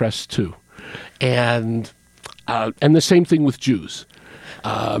people are oppressed too. And the same thing with Jews.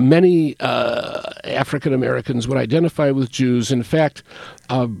 Many African Americans would identify with Jews. In fact,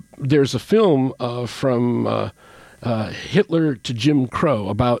 there's a film from Hitler to Jim Crow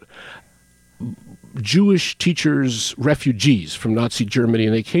about Jewish teachers, refugees from Nazi Germany,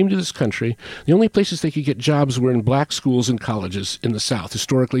 and they came to this country. The only places they could get jobs were in black schools and colleges in the South,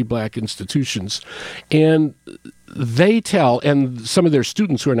 historically black institutions. And they tell, and some of their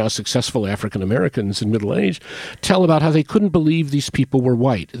students who are now successful African Americans in middle age, tell about how they couldn't believe these people were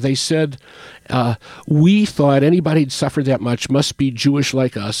white. They said, we thought anybody who'd suffered that much must be Jewish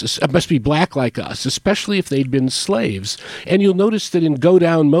like us, must be black like us, especially if they'd been slaves. And you'll notice that in Go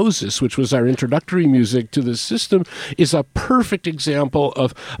Down Moses, which was our introductory music to this system, is a perfect example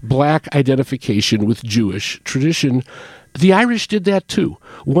of black identification with Jewish tradition. The Irish did that too.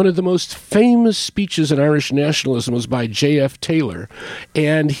 One of the most famous speeches in Irish nationalism was by J.F. Taylor,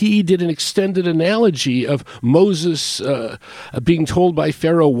 and he did an extended analogy of Moses being told by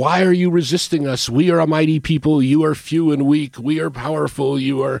Pharaoh, "Why are you resisting us? We are a mighty people, you are few and weak, we are powerful,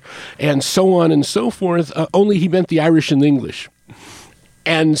 you are," and so on and so forth, only he meant the Irish and the English.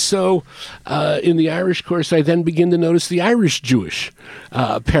 And so in the Irish course, I then begin to notice the Irish-Jewish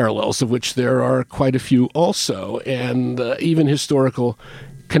parallels, of which there are quite a few also, and even historical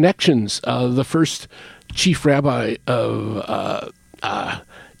connections. The first chief rabbi of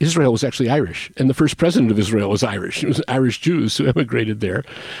Israel was actually Irish, and the first president of Israel was Irish. It was Irish Jews who emigrated there.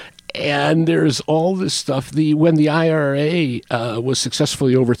 And there's all this stuff. When the IRA was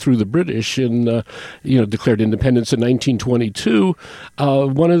successfully overthrew the British and declared independence in 1922,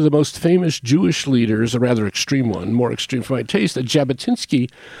 one of the most famous Jewish leaders, a rather extreme one, more extreme for my taste,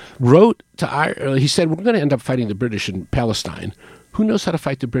 Jabotinsky, wrote to Ireland. He said, "We're going to end up fighting the British in Palestine. Who knows how to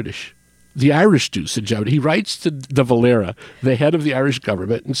fight the British?" The Irish do, said Jabot. He writes to De Valera, the head of the Irish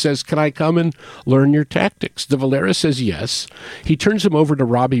government, and says, "Can I come and learn your tactics?" De Valera says yes. He turns him over to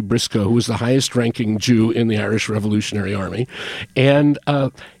Robbie Briscoe, who was the highest-ranking Jew in the Irish Revolutionary Army. And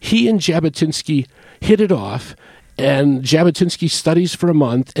he and Jabotinsky hit it off, and Jabotinsky studies for a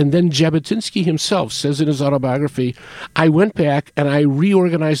month, and then Jabotinsky himself says in his autobiography, "I went back and I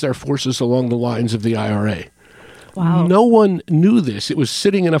reorganized our forces along the lines of the IRA." Wow. No one knew this. It was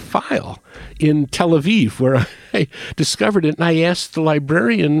sitting in a file in Tel Aviv where I discovered it, and I asked the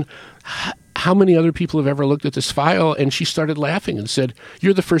librarian, how many other people have ever looked at this file? And she started laughing and said,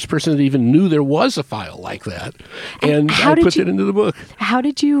 "You're the first person that even knew there was a file like that." And I put it into the book. How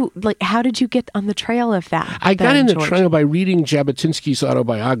did you get on the trail of that? I got in the trail by reading Jabotinsky's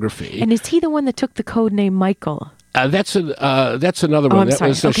autobiography. And is he the one that took the code name Michael? That's another one. That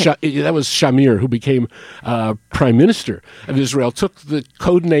was that was Shamir, who became prime minister of Israel. Took the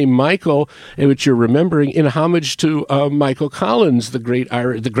code name Michael, which you're remembering, in homage to Michael Collins, the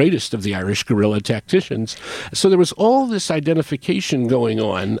greatest of the Irish guerrilla tacticians. So there was all this identification going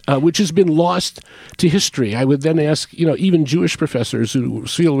on, which has been lost to history. I would then ask, even Jewish professors who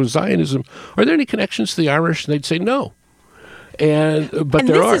feel with Zionism, are there any connections to the Irish? And they'd say no. But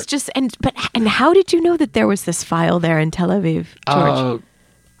there are. And how did you know that there was this file there in Tel Aviv, George?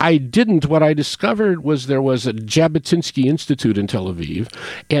 I didn't. What I discovered was there was a Jabotinsky Institute in Tel Aviv,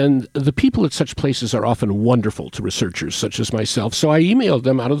 and the people at such places are often wonderful to researchers such as myself. So I emailed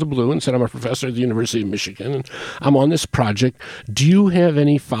them out of the blue and said, "I'm a professor at the University of Michigan, and I'm on this project. Do you have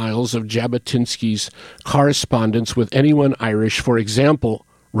any files of Jabotinsky's correspondence with anyone Irish, for example,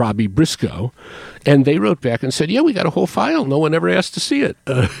 Robbie Briscoe?" And they wrote back and said, "Yeah, we got a whole file. No one ever asked to see it."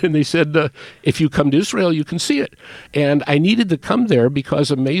 And they said, "If you come to Israel, you can see it." And I needed to come there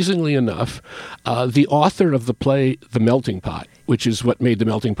because, amazingly enough, the author of the play The Melting Pot, which is what made the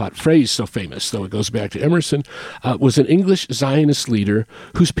melting pot phrase so famous, though it goes back to Emerson, was an English Zionist leader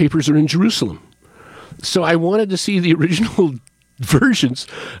whose papers are in Jerusalem. So I wanted to see the original versions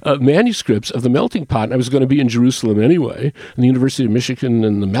of manuscripts of The Melting Pot, and I was going to be in Jerusalem anyway. And the University of Michigan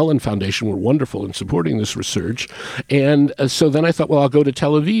and the Mellon Foundation were wonderful in supporting this research. And so then I thought, well, I'll go to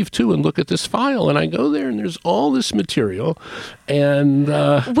Tel Aviv, too, and look at this file. And I go there, and there's all this material. And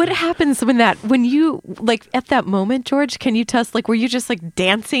what happens when you, like, at that moment, George, can you tell us, like, were you just, like,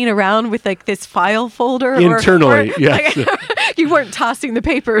 dancing around with, like, this file folder? Internally, yes. Like, you weren't tossing the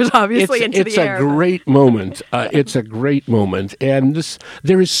papers, obviously, into the air. It's a great moment. It's a great moment. And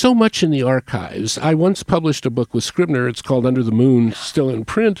there is so much in the archives. I once published a book with Scribner. It's called Under the Moon, still in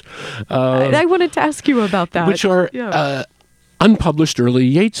print. I wanted to ask you about that. Which are unpublished early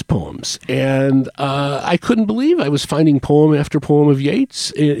Yeats poems. And I couldn't believe I was finding poem after poem of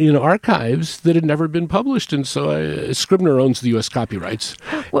Yeats in archives that had never been published. And so Scribner owns the U.S. copyrights.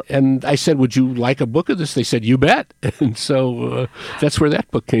 Well, and I said, would you like a book of this? They said, you bet. And so that's where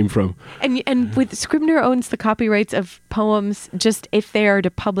that book came from. And with Scribner owns the copyrights of poems, just if they are to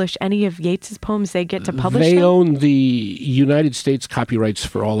publish any of Yeats's poems, they get to publish them? They own the United States copyrights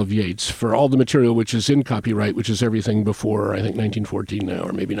for all of Yeats, for all the material which is in copyright, which is everything before, I think, 1914 now,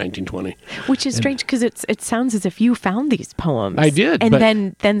 or maybe 1920. Which is strange, because it sounds as if you found these poems. I did.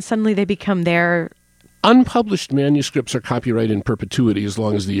 And then suddenly they become their... Unpublished manuscripts are copyrighted in perpetuity as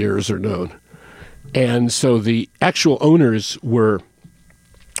long as the heirs are known. And so the actual owners were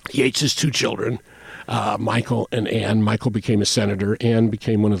Yeats's two children, Michael and Anne. Michael became a senator. Anne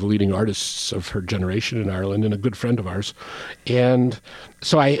became one of the leading artists of her generation in Ireland and a good friend of ours. And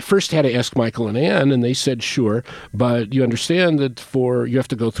so I first had to ask Michael and Anne, and they said, sure, but you understand that you have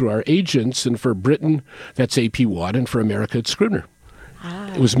to go through our agents, and for Britain, that's A.P. Watt, and for America, it's Scribner.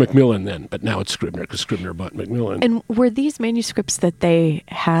 It was Macmillan then, but now it's Scribner, because Scribner bought Macmillan. And were these manuscripts that they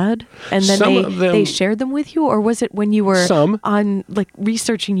had, and then they shared them with you, or was it when you were on, like,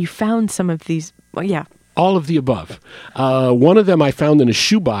 researching, you found some of these? Well, yeah. All of the above. One of them I found in a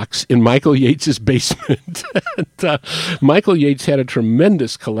shoebox in Michael Yates's basement. Michael Yates had a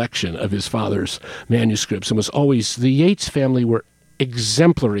tremendous collection of his father's manuscripts, and was always, the Yates family were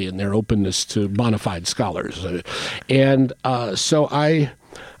exemplary in their openness to bona fide scholars. And so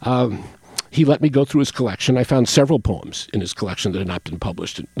he let me go through his collection. I found several poems in his collection that had not been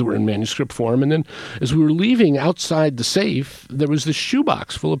published, that were in manuscript form. And then as we were leaving outside the safe, there was this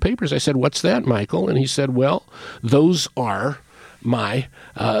shoebox full of papers. I said, what's that, Michael? And he said, well, those are my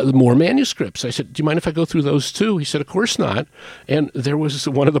more manuscripts. I said, do you mind if I go through those too? He said, of course not. And there was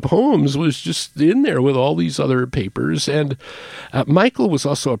one of the poems was just in there with all these other papers. And Michael was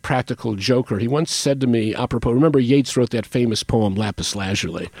also a practical joker. He once said to me, apropos, remember Yeats wrote that famous poem, Lapis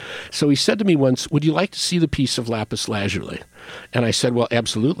Lazuli. So he said to me once, would you like to see the piece of Lapis Lazuli? And I said, well,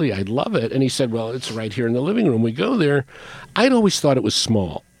 absolutely, I'd love it. And he said, well, it's right here in the living room. We go there. I'd always thought it was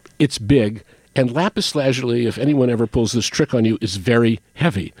small. It's big. And lapis lazuli, if anyone ever pulls this trick on you, is very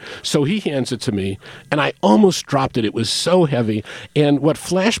heavy. So he hands it to me, and I almost dropped it. It was so heavy. And what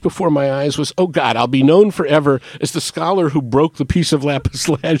flashed before my eyes was, oh, God, I'll be known forever as the scholar who broke the piece of lapis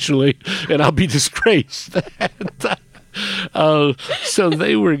lazuli, and I'll be disgraced. So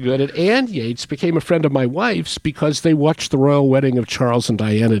they were good. And Anne Yates became a friend of my wife's because they watched the royal wedding of Charles and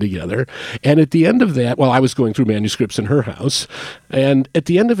Diana together. And at the end of that, I was going through manuscripts in her house. And at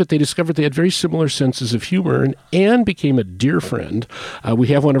the end of it, they discovered they had very similar senses of humor. And Anne became a dear friend. We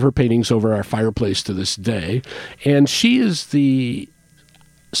have one of her paintings over our fireplace to this day. And she is the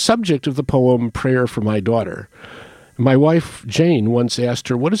subject of the poem Prayer for My Daughter. My wife, Jane, once asked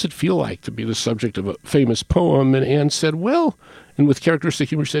her, what does it feel like to be the subject of a famous poem? And Anne said, well, and with characteristic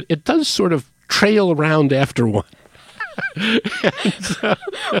humor said, it does sort of trail around after one.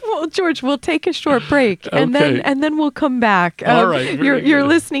 Well, George, we'll take a short break, and then we'll come back. All right. You're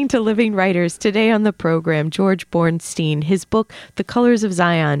listening to Living Writers. Today on the program, George Bornstein, his book, The Colors of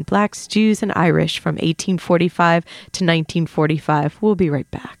Zion, Blacks, Jews, and Irish from 1845 to 1945. We'll be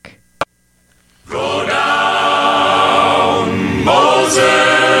right back. Go down, Moses,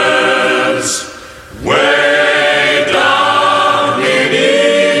 way down in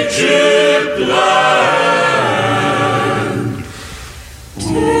Egypt land.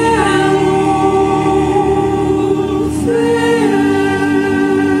 Tell Pharaoh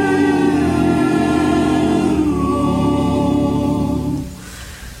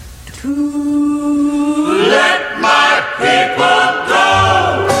to let my people go.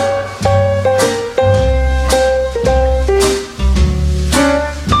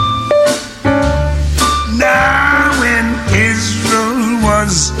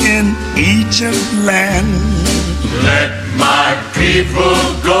 In Egypt land, let my people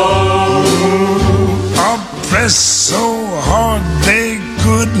go. Oppressed so hard they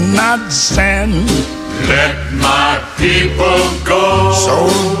could not stand. Let my people go. So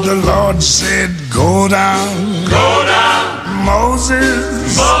the Lord said, go down, Go down,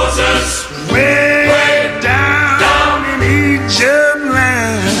 Moses, Moses, way down in Egypt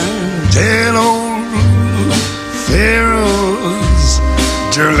land. Tell old Pharaohs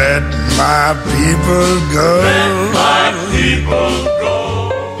to let my people go. let my people go.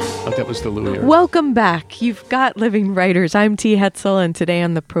 That was the Louis. Welcome back. You've got Living Writers. I'm T. Hetzel, and today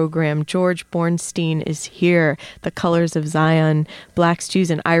on the program, George Bornstein is here. The Colors of Zion, Blacks, Jews,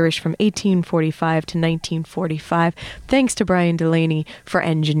 and Irish from 1845 to 1945. Thanks to Brian Delaney for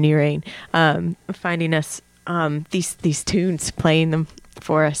engineering, finding us these tunes, playing them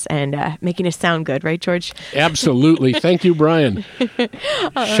for us, and making us sound good. Right, George? Absolutely. Thank you, Brian.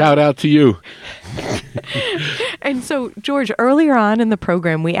 Shout out to you. And so, George, earlier on in the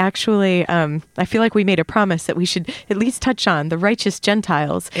program, we actually, I feel like we made a promise that we should at least touch on the righteous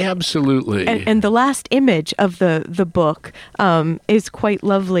Gentiles. Absolutely. And the last image of the book is quite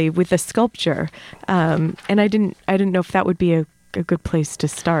lovely with a sculpture. And I didn't know if that would be a good place to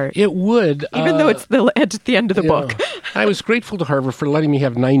start. It would. Even though it's at the end of the book. I was grateful to Harvard for letting me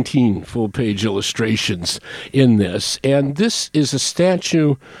have 19 full-page illustrations in this. And this is a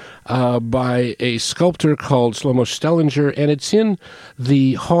statue by a sculptor called Shlomo Stellinger, and it's in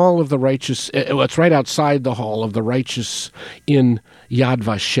the Hall of the Righteous. It's right outside the Hall of the Righteous in Yad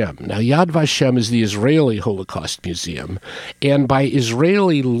Vashem. Now, Yad Vashem is the Israeli Holocaust Museum, and by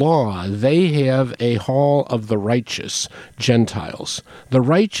Israeli law, they have a Hall of the Righteous Gentiles. The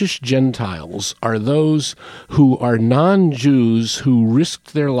righteous Gentiles are those who are non-Jews who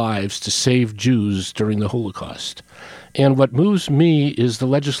risked their lives to save Jews during the Holocaust. And what moves me is the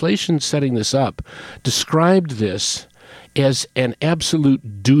legislation setting this up described this as an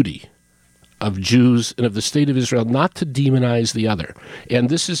absolute duty of Jews and of the state of Israel not to demonize the other. And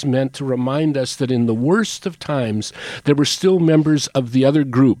this is meant to remind us that in the worst of times, there were still members of the other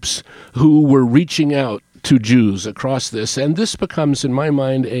groups who were reaching out to Jews across this. And this becomes, in my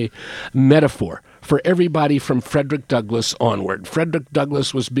mind, a metaphor for everybody from Frederick Douglass onward. Frederick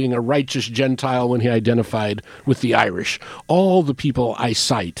Douglass was being a righteous Gentile when he identified with the Irish. All the people I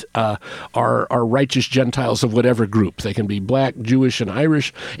cite are righteous Gentiles of whatever group. They can be black, Jewish, and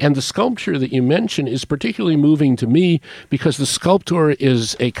Irish. And the sculpture that you mentioned is particularly moving to me because the sculptor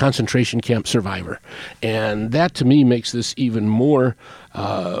is a concentration camp survivor. And that, to me, makes this even more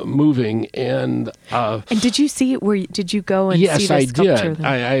moving. And did you see it? Did you go and see the sculpture? Yes, I did.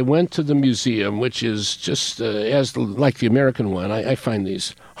 I went to the museum, which is just like the American one. I find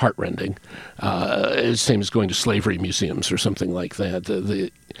these heartrending. It's the same as going to slavery museums or something like that.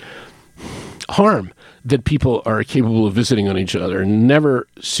 The harm that people are capable of visiting on each other never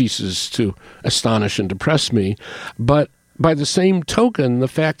ceases to astonish and depress me. But by the same token, the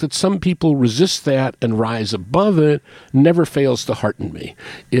fact that some people resist that and rise above it never fails to hearten me.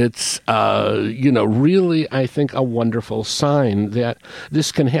 It's, really, I think, a wonderful sign that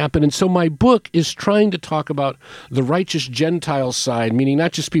this can happen. And so my book is trying to talk about the righteous Gentile side, meaning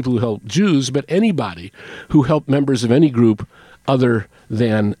not just people who help Jews, but anybody who help members of any group other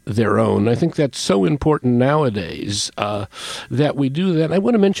than their own. I think that's so important nowadays that we do that. I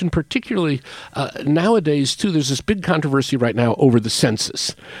want to mention particularly nowadays, too, there's this big controversy right now over the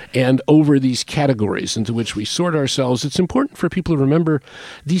census and over these categories into which we sort ourselves. It's important for people to remember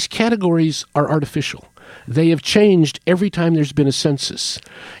these categories are artificial. They have changed every time there's been a census.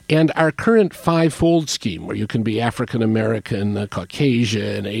 And our current five-fold scheme, where you can be African American,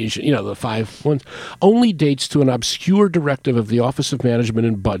 Caucasian, Asian, the 5 ones, only dates to an obscure directive of the Office of Management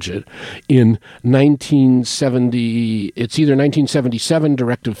and Budget in 1970. It's either 1977,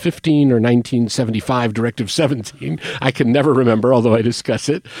 Directive 15, or 1975, Directive 17. I can never remember, although I discuss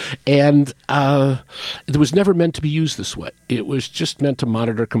it. And it was never meant to be used this way. It was just meant to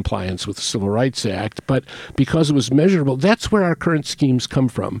monitor compliance with the Civil Rights Act. But because it was measurable, that's where our current schemes come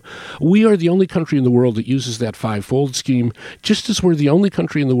from. We are the only country in the world that uses that five-fold scheme, just as we're the only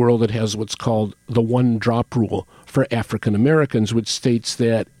country in the world that has what's called the one-drop rule for African Americans, which states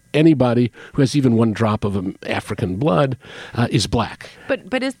that anybody who has even one drop of African blood is black.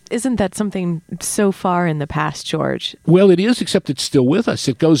 But isn't that something so far in the past, George? Well, it is, except it's still with us.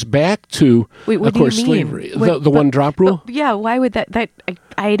 It goes back to, of course, slavery. The one-drop rule? Yeah, why would that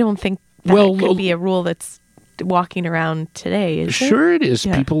I don't think that could be a rule that's walking around today, is Sure it? It is.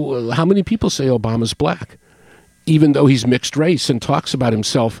 Yeah. How many people say Obama's black? even though he's mixed race, and talks about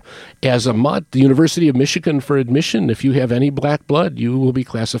himself as a mutt. The University of Michigan, for admission, if you have any black blood, you will be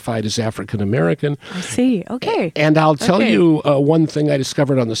classified as African American. I see. Okay. And I'll tell you one thing I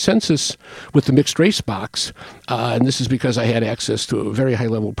discovered on the census with the mixed race box, and this is because I had access to a very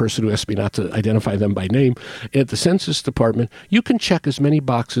high-level person who asked me not to identify them by name. At the Census Department, you can check as many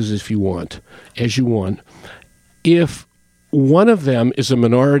boxes as you want. If one of them is a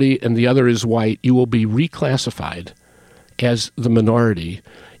minority and the other is white, you will be reclassified as the minority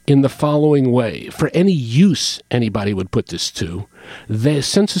in the following way. For any use anybody would put this to, the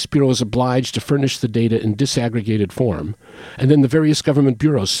Census Bureau is obliged to furnish the data in disaggregated form, and then the various government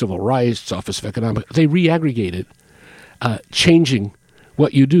bureaus, Civil Rights, Office of Economic, they re-aggregate it, changing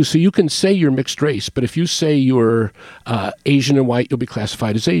what you do. So you can say you're mixed race, but if you say you're Asian and white, you'll be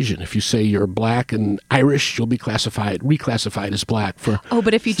classified as Asian. If you say you're black and Irish, you'll be reclassified as black.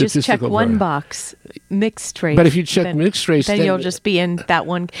 But if you just check one box, mixed race. But if you check mixed race, then you'll just be in that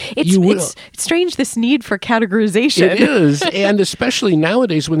one. It's strange, this need for categorization. It is, and especially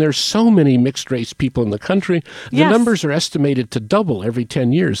nowadays when there's so many mixed race people in the country, the numbers are estimated to double every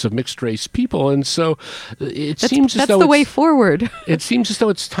 10 years of mixed race people, and so that's the way forward. It seems as though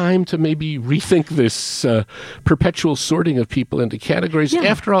it's time to maybe rethink this perpetual sorting of people into categories. Yeah.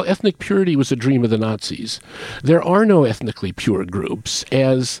 After all, ethnic purity was a dream of the Nazis. There are no ethnically pure groups.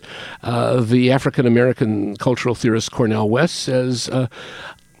 As the African-American cultural theorist Cornel West says,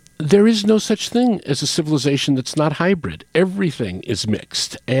 there is no such thing as a civilization that's not hybrid. Everything is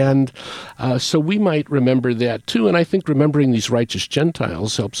mixed. And so we might remember that too. And I think remembering these righteous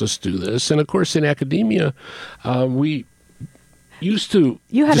Gentiles helps us do this. And of course, in academia, we used to.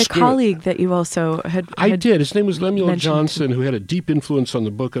 You had a colleague that you also had. I did. His name was Lemuel Johnson, who had a deep influence on the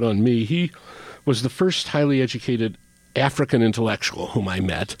book and on me. He was the first highly educated African intellectual whom I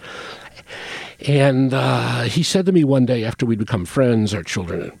met. And he said to me one day after we'd become friends, our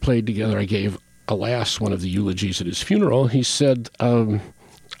children had played together, I gave, alas, one of the eulogies at his funeral. He said, and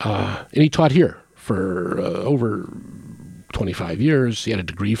he taught here for over 25 years. He had a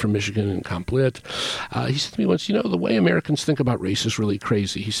degree from Michigan in Comp Lit. He said to me once, the way Americans think about race is really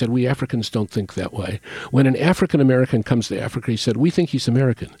crazy. He said, we Africans don't think that way. When an African American comes to Africa, he said, we think he's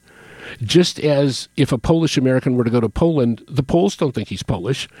American. Just as if a Polish American were to go to Poland, the Poles don't think he's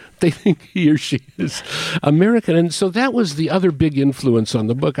Polish. They think he or she is American. And so that was the other big influence on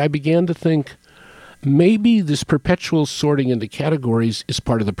the book. I began to think, maybe this perpetual sorting into categories is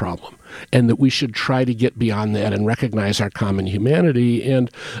part of the problem, and that we should try to get beyond that and recognize our common humanity. And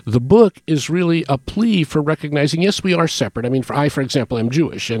the book is really a plea for recognizing, yes, we are separate. I mean, for example, am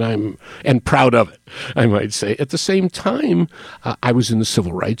Jewish, and I'm proud of it, I might say. At the same time, I was in the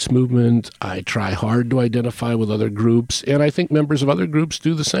civil rights movement. I try hard to identify with other groups, and I think members of other groups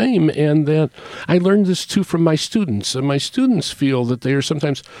do the same. And that I learned this too from my students. And my students feel that they are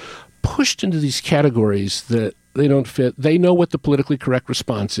sometimes pushed into these categories that they don't fit. They know what the politically correct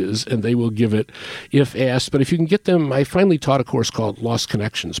response is, and they will give it if asked. But if you can get them, I finally taught a course called Lost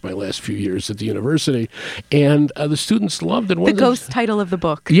Connections my last few years at the university, and the students loved it. The ghost title of the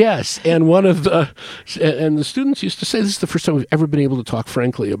book. Yes, and the students used to say, this is the first time we've ever been able to talk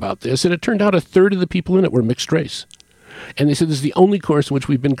frankly about this, and it turned out a third of the people in it were mixed race. And they said, this is the only course in which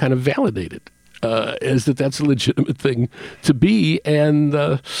we've been kind of validated. Is that's a legitimate thing to be.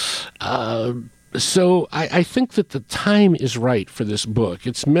 And so I think that the time is right for this book.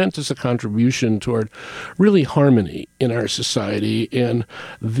 It's meant as a contribution toward really harmony in our society. And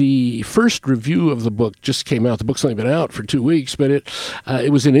the first review of the book just came out. The book's only been out for 2 weeks, but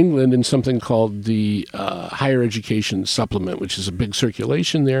it was in England in something called the Higher Education Supplement, which is a big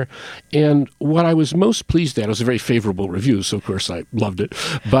circulation there. And what I was most pleased at, it was a very favorable review, so of course I loved it,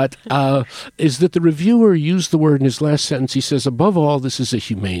 but is that the reviewer used the word in his last sentence. He says, above all, this is a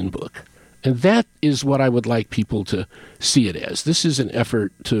humane book. And that is what I would like people to see it as. This is an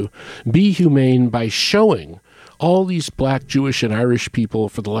effort to be humane by showing all these black, Jewish, and Irish people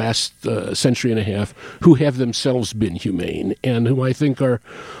for the last century and a half who have themselves been humane and who I think are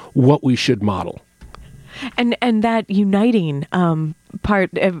what we should model. And that uniting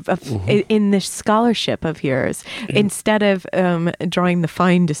part of in this scholarship of yours, instead of drawing the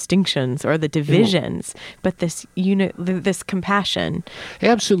fine distinctions or the divisions, but this this compassion.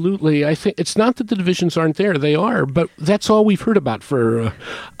 Absolutely. I think it's not that the divisions aren't there. They are, but that's all we've heard about for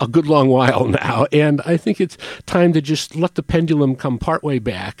a good long while now. And I think it's time to just let the pendulum come partway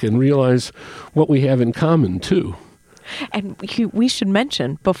back and realize what we have in common, too. And we should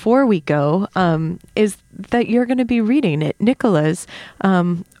mention before we go is that you're going to be reading at Nicola's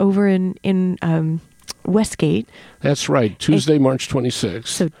over in Westgate. That's right. Tuesday, March 26th.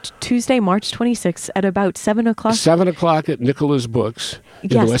 So Tuesday, March 26th at about 7 o'clock. 7 o'clock at Nicola's Books in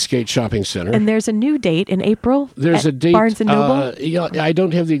Yes. the Westgate Shopping Center. And there's a new date in April. There's at a date. Barnes and Noble. Yeah, I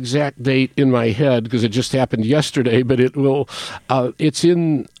don't have the exact date in my head because it just happened yesterday, but it will. It's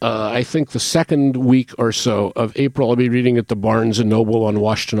in, I think, the second week or so of April. I'll be reading at the Barnes and Noble on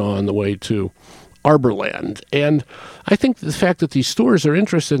Washtenaw on the way to Arborland. And I think the fact that these stores are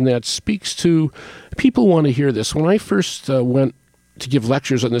interested in that speaks to people want to hear this. When I first went to give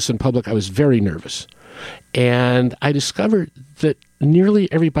lectures on this in public, I was very nervous. And I discovered that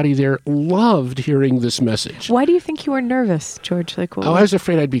nearly everybody there loved hearing this message. Why do you think you were nervous, George? Like, Oh, I was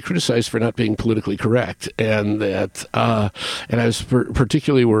afraid I'd be criticized for not being politically correct, and that, and I was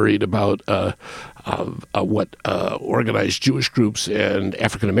particularly worried about what organized Jewish groups and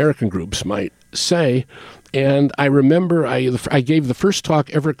African American groups might say. And I remember I gave the first talk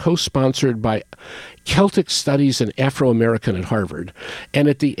ever co-sponsored by Celtic Studies and Afro-American at Harvard. And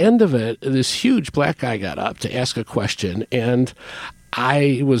at the end of it, this huge black guy got up to ask a question, and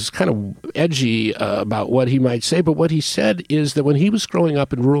I was kind of edgy about what he might say, but what he said is that when he was growing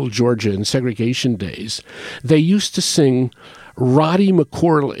up in rural Georgia in segregation days, they used to sing Roddy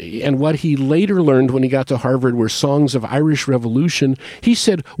McCorley, and what he later learned when he got to Harvard were songs of Irish Revolution. He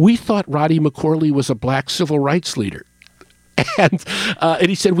said, "We thought Roddy McCorley was a black civil rights leader." And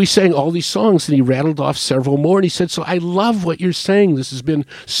he said, we sang all these songs, and he rattled off several more. And he said, so I love what you're saying. This has been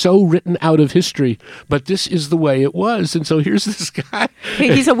so written out of history, but this is the way it was. And so here's this guy.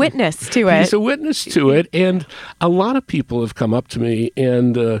 He's a witness to it. He's a witness to it. And a lot of people have come up to me,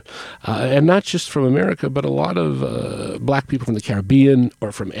 and not just from America, but a lot of black people from the Caribbean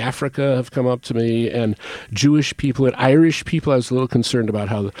or from Africa have come up to me, and Jewish people and Irish people. I was a little concerned about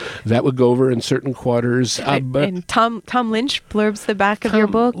how that would go over in certain quarters. And Tom Lynch blurbs the back of your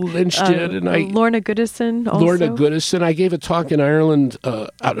book. Lynch did, and Lorna Goodison also. Lorna Goodison. I gave a talk in Ireland,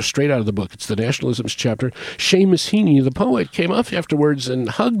 straight out of the book. It's the Nationalisms chapter. Seamus Heaney, the poet, came up afterwards and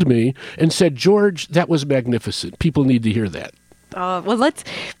hugged me and said, "George, that was magnificent. People need to hear that." Well,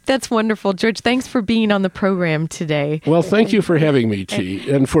 that's wonderful. George, thanks for being on the program today. Well, thank you for having me, T,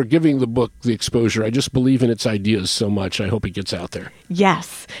 and for giving the book the exposure. I just believe in its ideas so much. I hope it gets out there.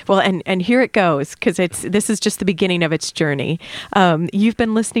 Yes. Well, and here it goes, because this is just the beginning of its journey. You've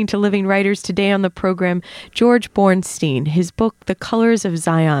been listening to Living Writers. Today on the program, George Bornstein, his book, The Colors of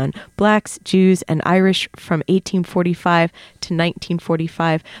Zion, Blacks, Jews, and Irish from 1845 to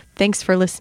 1945. Thanks for listening.